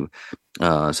continue,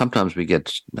 sometimes we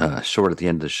get short at the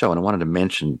end of the show, and I wanted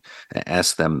to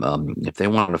ask them if you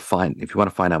want to find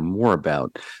out more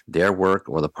about their work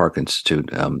or the Parker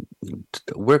Institute,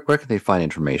 where can they find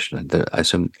information? I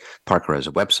assume Parker has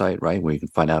a website, right, where you can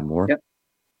find out more? Yep.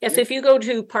 Yes, if you go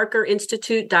to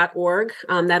parkerinstitute.org,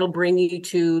 that'll bring you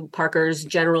to Parker's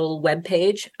general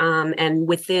webpage. And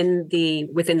within the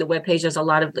webpage, there's a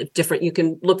lot of different, you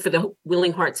can look for the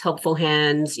Willing Hearts Helpful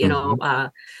Hands,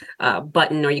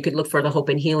 button, or you could look for the Hope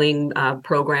and Healing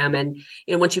program. And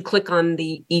once you click on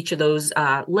each of those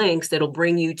links, it'll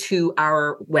bring you to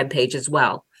our webpage as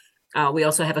well. We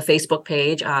also have a Facebook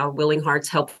page, Willing Hearts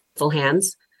Helpful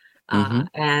Hands.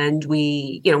 And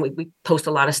we post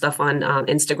a lot of stuff on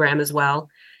Instagram as well.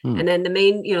 And then the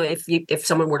main, if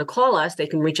someone were to call us, they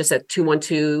can reach us at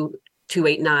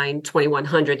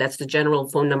 212-289-2100. That's the general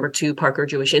phone number to Parker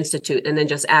Jewish Institute. And then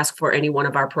just ask for any one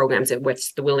of our programs, whether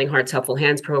it's the Willing Hearts Helpful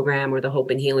Hands program or the Hope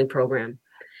and Healing program.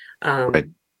 Right.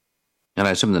 And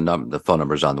I assume the phone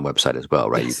number is on the website as well,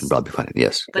 right? Yes. You can probably find it.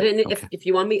 Yes. But if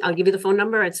you want me, I'll give you the phone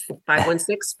number. It's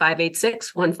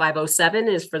 516-586-1507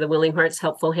 is for the Willing Hearts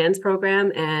Helpful Hands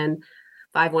program, and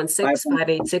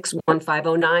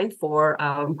 516-586-1509 for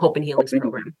Hope and Healing's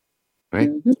program. Great.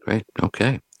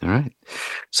 Okay. All right.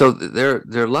 So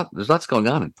there's lots going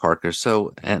on at Parker.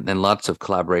 So and lots of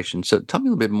collaboration. So tell me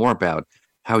a little bit more about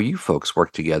how you folks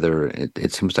work together.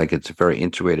 It seems like it's a very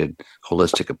integrated,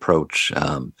 holistic approach.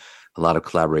 A lot of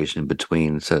collaboration in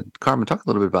between. So, Carmen, talk a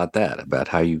little bit about that, about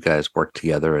how you guys work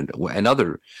together and with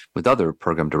other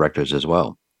program directors as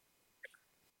well.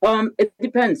 It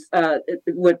depends.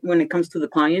 When it comes to the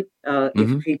client,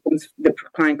 if the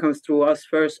client comes through us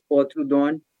first or through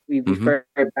Dawn, we refer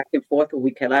back and forth, or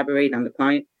we collaborate on the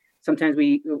client. Sometimes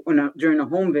during a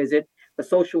home visit, the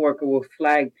social worker will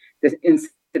flag this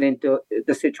incident,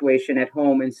 the situation at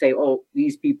home, and say, oh,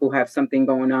 these people have something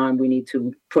going on. We need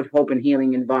to put Hope and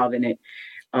Healing involved in it.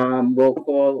 We'll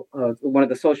call one of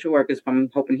the social workers from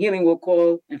Hope and Healing will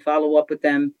call and follow up with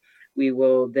them. We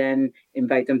will then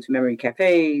invite them to memory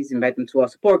cafes, invite them to our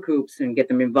support groups, and get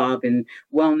them involved in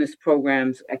wellness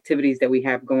programs, activities that we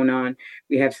have going on.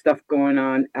 We have stuff going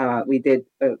on. We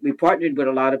partnered with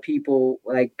a lot of people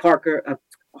like Parker,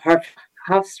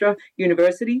 Hofstra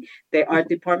University, their art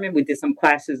department. We did some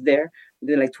classes there. We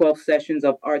did like 12 sessions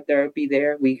of art therapy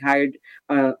there. We hired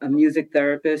a music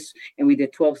therapist, and we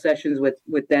did 12 sessions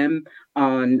with them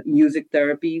on music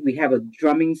therapy. We have a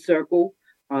drumming circle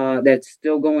that's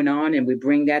still going on, and we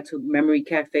bring that to memory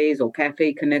cafes or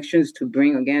cafe connections to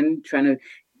trying to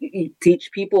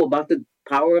teach people about the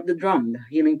power of the drum, the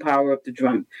healing power of the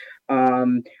drum.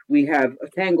 We have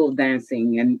tango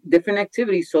dancing and different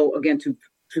activities. So again, to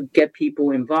get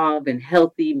people involved in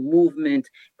healthy movement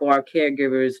for our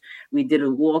caregivers. We did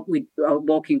a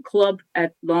walking club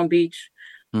at Long Beach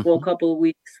for a couple of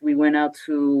weeks. We went out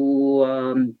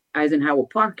to Eisenhower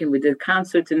Park, and we did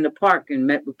concerts in the park and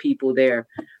met with people there.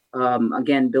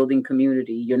 Again, building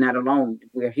community. You're not alone.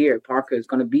 We're here. Parker is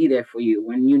going to be there for you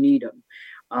when you need them.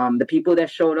 The people that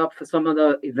showed up for some of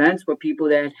the events were people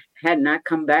that had not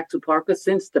come back to Parker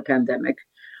since the pandemic.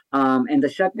 And the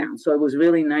shutdown. So it was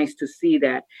really nice to see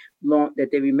that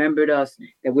they remembered us,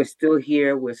 that we're still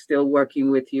here, we're still working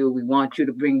with you. We want you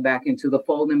to bring back into the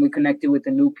fold, and we connected with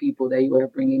the new people that you are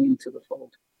bringing into the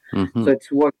fold. So it's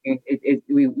working.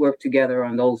 We work together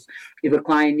on those. If a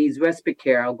client needs respite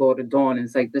care, I'll go to Dawn and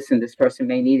say, listen, this person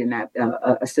may need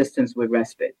assistance with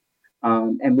respite.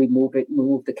 And we move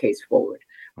the case forward.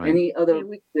 Any other,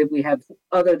 we have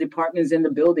other departments in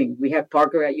the building. We have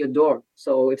Parker at your door.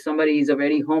 So if somebody is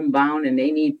already homebound and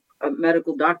they need a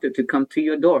medical doctor to come to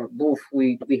your door, boof,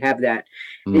 we have that.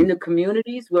 In the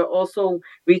communities, we're also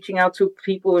reaching out to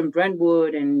people in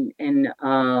Brentwood and in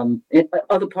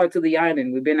other parts of the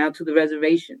island. We've been out to the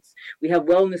reservations. We have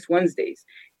Wellness Wednesdays,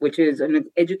 which is an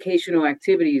educational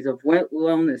activities of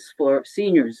wellness for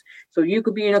seniors. So you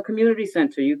could be in a community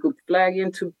center. You could flag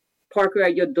into Parker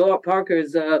at your door.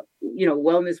 Parker's,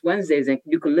 Wellness Wednesdays, and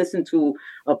you can listen to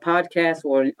a podcast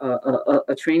or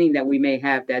a training that we may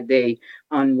have that day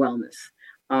on wellness.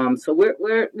 So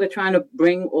we're trying to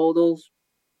bring all those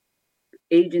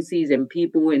agencies and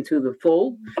people into the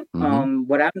fold.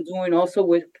 What I'm doing also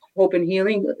with Hope and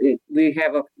Healing,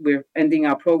 we're ending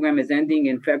our program is ending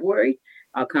in February.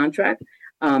 Our contract.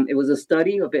 It was a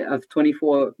study of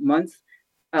 24 months.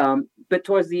 But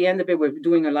towards the end of it, we're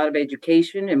doing a lot of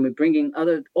education, and we're bringing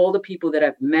all the people that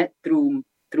I've met through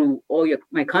all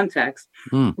my contacts.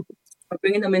 We're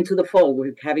bringing them into the fold.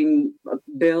 We're having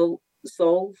Bill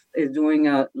Souls is doing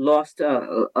a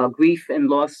grief and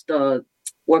lost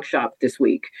workshop this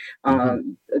week.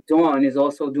 Dawn is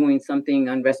also doing something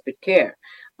on respite care.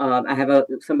 I have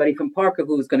somebody from Parker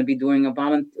who's going to be doing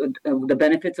the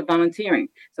benefits of volunteering.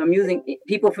 So I'm using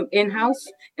people from in-house,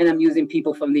 and I'm using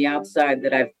people from the outside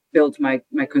that I've built my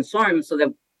consortium so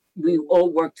that we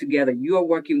all work together. You're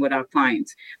working with our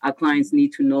clients. Our clients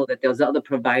need to know that there's other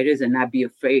providers and not be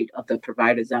afraid of the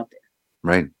providers out there.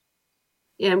 Right.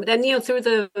 Yeah, and then, through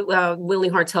the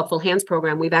Willing Hearts Helpful Hands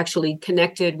program, we've actually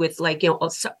connected with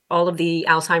all of the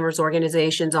Alzheimer's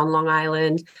organizations on Long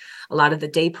Island, a lot of the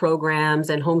day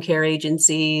programs and home care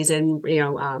agencies and,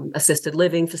 assisted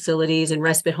living facilities and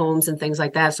respite homes and things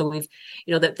like that. So we've,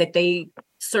 that they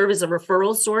serve as a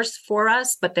referral source for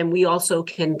us, but then we also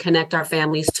can connect our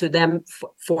families to them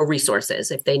for resources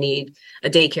if they need a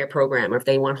daycare program or if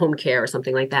they want home care or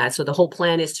something like that. So the whole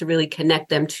plan is to really connect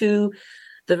them to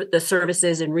the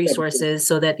services and resources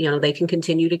so that, they can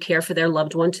continue to care for their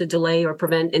loved one to delay or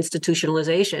prevent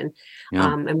institutionalization.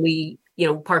 Yeah. And we,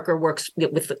 Parker works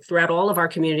throughout all of our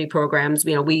community programs.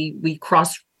 We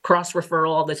cross referral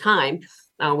all the time.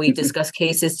 We discuss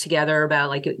cases together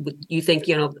about you think,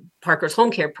 Parker's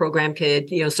home care program could,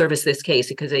 service this case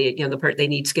because they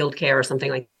need skilled care or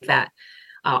something like that.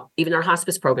 Even our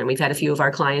hospice program, we've had a few of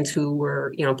our clients who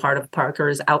were, part of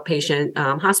Parker's outpatient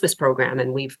hospice program,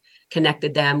 and we've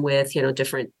connected them with,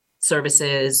 different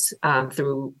services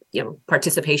through,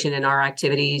 participation in our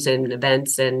activities and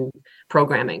events and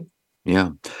programming. Yeah,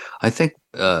 I think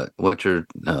what you're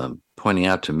pointing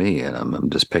out to me, and I'm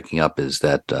just picking up, is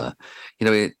that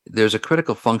there's a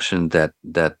critical function that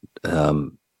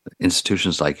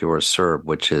institutions like yours serve,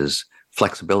 which is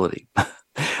flexibility.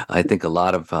 I think there's a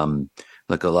lot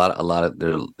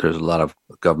of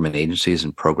government agencies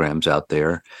and programs out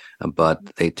there,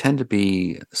 but they tend to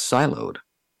be siloed.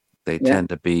 They tend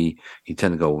to be, you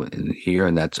tend to go in here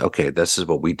and that's okay. This is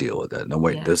what we deal with. No,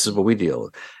 wait, this is what we deal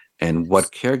with. And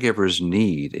what caregivers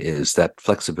need is that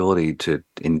flexibility to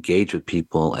engage with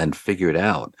people and figure it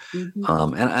out. And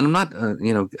I'm not,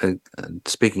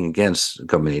 speaking against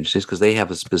government agencies because they have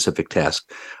a specific task,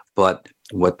 but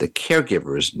what the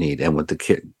caregivers need and what the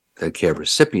care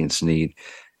recipients need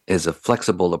is a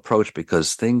flexible approach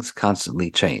because things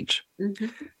constantly change.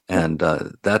 And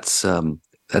that's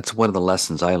one of the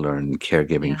lessons I learned in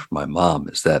caregiving from my mom,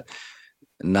 is that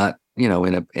not,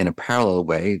 in a parallel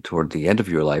way toward the end of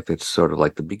your life, it's sort of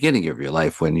like the beginning of your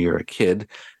life when you're a kid,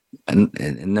 and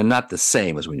they're not the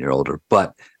same as when you're older,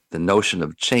 but the notion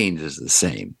of change is the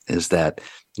same, is that,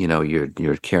 you're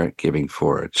caregiving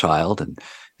for a child and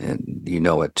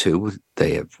it too,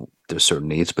 they have their certain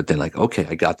needs, but then okay,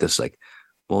 I got this,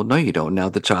 well, no, you don't. Now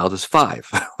the child is 5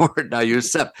 or now you're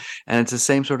 7. And it's the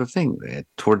same sort of thing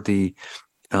toward the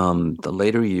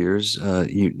later years.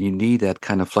 You need that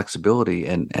kind of flexibility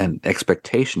and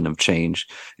expectation of change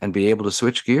and be able to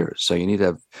switch gears. So you need to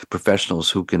have professionals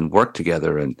who can work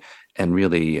together and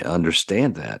really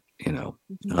understand that,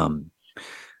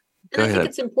 Go ahead. I think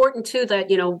it's important too that,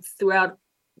 throughout,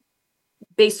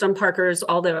 based on Parker's,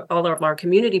 all of our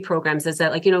community programs, is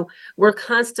that we're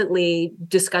constantly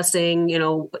discussing,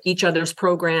 each other's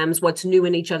programs, what's new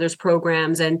in each other's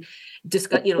programs, and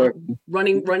discuss,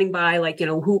 running by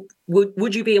who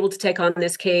would you be able to take on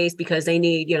this case because they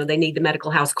need the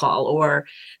medical house call, or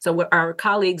so our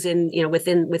colleagues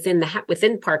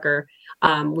within Parker,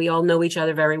 we all know each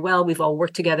other very well. We've all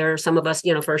worked together. Some of us,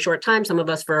 for a short time, some of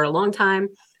us for a long time.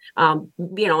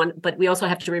 But we also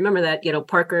have to remember that,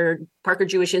 Parker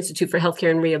Jewish Institute for Health Care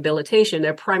and Rehabilitation,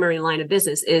 their primary line of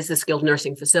business is the skilled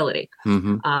nursing facility.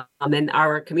 And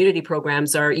our community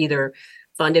programs are either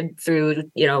funded through,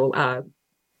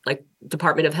 like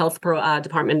Department of Health,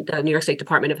 New York State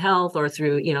Department of Health, or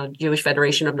through, Jewish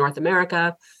Federation of North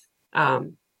America.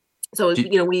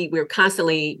 We're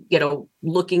constantly,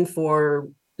 looking for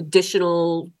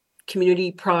additional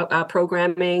community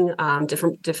programming,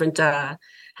 different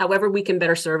however we can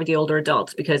better serve the older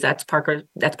adults, because that's part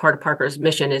of Parker's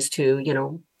mission, is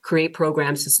to, create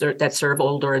programs that serve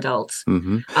older adults.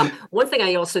 Mm-hmm. One thing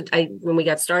when we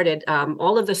got started,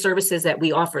 all of the services that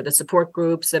we offer, the support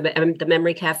groups, the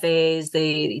memory cafes,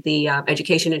 the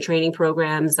education and training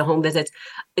programs, the home visits,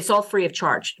 it's all free of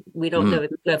charge. We don't know,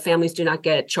 the families do not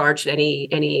get charged any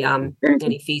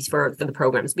fees for the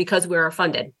programs, because we're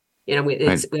funded.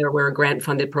 We're a grant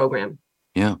funded program.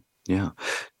 Yeah.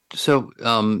 So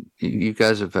you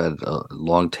guys have had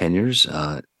long tenures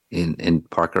in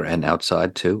Parker and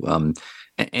outside too.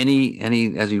 Any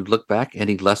as you look back,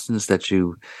 any lessons that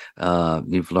you've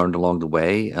learned along the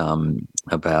way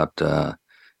about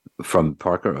from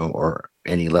Parker, or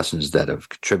any lessons that have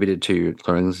contributed to your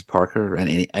learnings at Parker,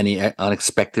 and any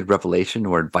unexpected revelation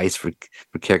or advice for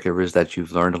caregivers that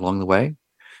you've learned along the way?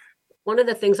 One of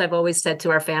the things I've always said to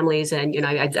our families, and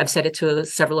I've said it to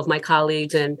several of my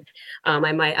colleagues, and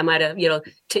I might have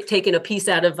taken a piece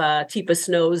out of Teepa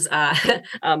Snow's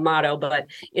motto, but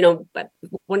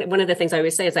one of the things I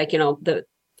always say is, like,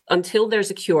 until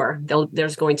there's a cure,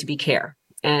 there's going to be care,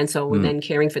 and so then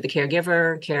caring for the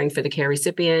caregiver, caring for the care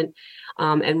recipient,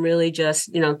 and really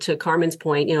just to Carmen's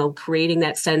point, creating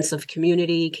that sense of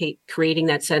community, creating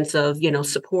that sense of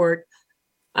support.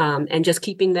 And just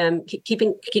keeping them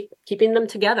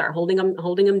together, holding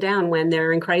them down when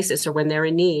they're in crisis or when they're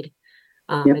in need,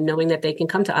 and knowing that they can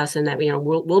come to us, and that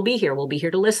we'll be here. We'll be here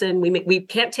to listen. We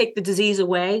can't take the disease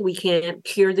away. We can't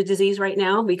cure the disease right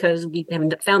now, because we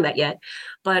haven't found that yet.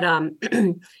 But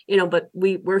but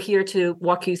we're here to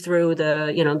walk you through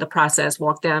the process,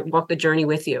 walk the journey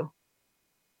with you.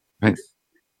 Right.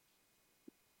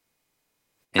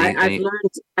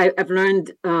 I've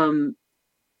learned.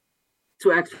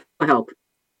 To ask for help.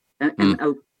 And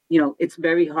it's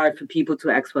very hard for people to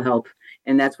ask for help.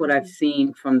 And that's what I've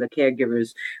seen from the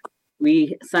caregivers.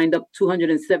 We signed up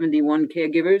 271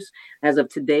 caregivers as of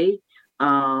today.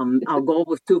 Our goal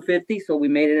was 250, so we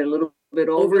made it a little bit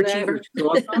over that, which is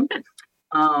awesome.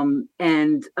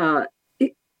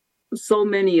 So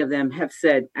many of them have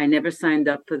said, I never signed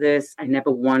up for this. I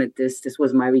never wanted this. This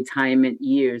was my retirement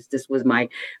years. This was my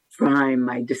prime.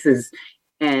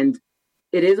 And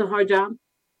it is a hard job,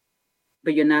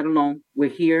 but you're not alone. We're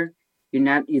here. You're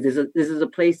not. This is a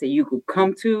place that you could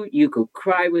come to. You could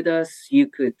cry with us. You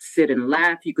could sit and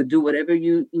laugh. You could do whatever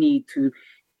you need to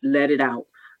let it out.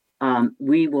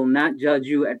 We will not judge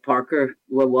you at Parker.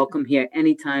 We're welcome here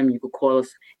anytime. You could call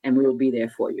us, and we will be there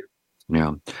for you.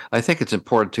 Yeah, I think it's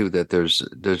important too that there's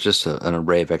just an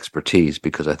array of expertise,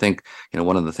 because I think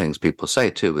one of the things people say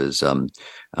too is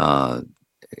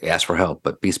ask for help,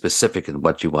 but be specific in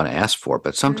what you want to ask for.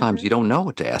 But sometimes you don't know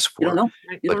what to ask for. You don't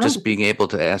know. Just being able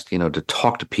to ask, to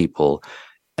talk to people,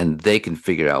 and they can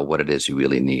figure out what it is you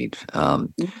really need.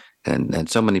 And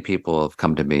so many people have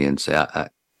come to me and say,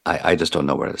 I just don't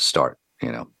know where to start.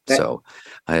 Right. So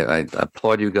I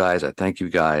applaud you guys. I thank you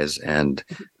guys. And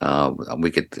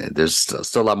there's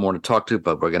still a lot more to talk to,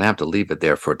 but we're going to have to leave it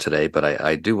there for today. But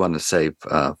I do want to say,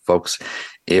 folks,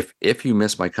 if you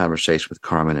missed my conversation with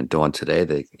Carmen and Dawn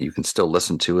today, you can still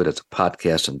listen to it as a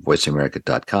podcast on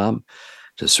voiceamerica.com.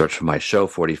 Just search for my show,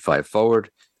 45 Forward.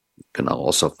 You can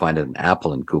also find it on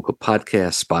Apple and Google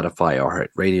Podcasts, Spotify,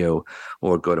 iHeartRadio,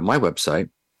 or go to my website,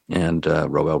 and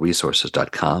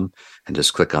roelresources.com, and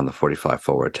just click on the 45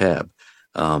 Forward tab.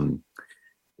 Again,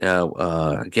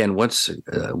 once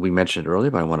we mentioned it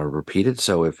earlier, but I want to repeat it.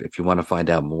 So if you want to find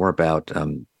out more about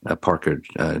Parker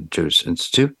Jewish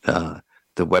Institute,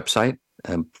 the website,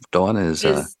 Dawn, is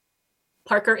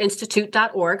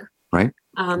parkerinstitute.org. Right.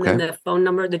 Okay. And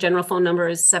the general phone number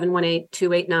is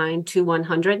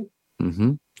 718-289-2100.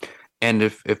 Mm-hmm. And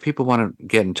if people want to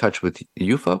get in touch with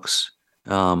you folks,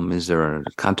 is there a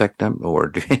contact number,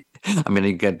 or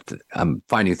I'm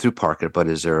finding you through Parker, but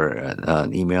is there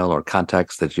an email or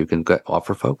contacts that you can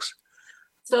offer folks?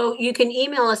 So you can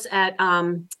email us at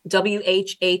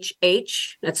WHHH,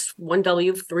 that's one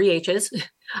W, three H's,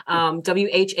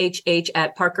 WHHH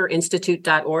at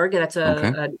parkerinstitute.org. That's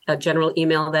a general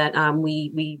email that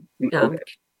we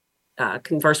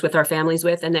converse with our families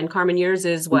with. And then Carmen, yours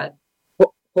is what?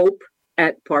 Hope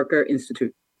at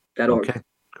parkerinstitute.org. Okay.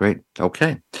 Great.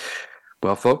 Okay.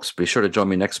 Well, folks, be sure to join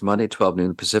me next Monday, 12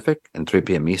 noon Pacific and 3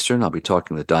 p.m. Eastern. I'll be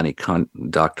talking with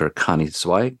Dr. Connie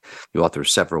Zweig, the author of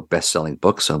several best-selling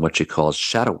books on what she calls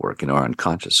shadow work in our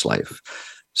unconscious life.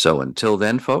 So until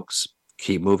then, folks,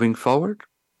 Keep moving forward.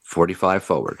 45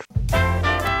 forward.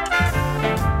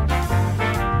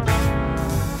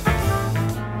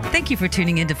 Thank you for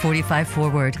tuning in to 45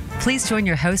 Forward. Please join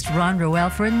your host, Ron Roel,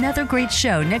 for another great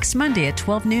show next Monday at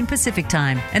 12 noon Pacific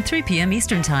Time and 3 p.m.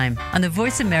 Eastern Time on the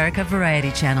Voice America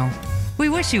Variety Channel. We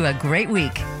wish you a great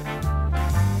week.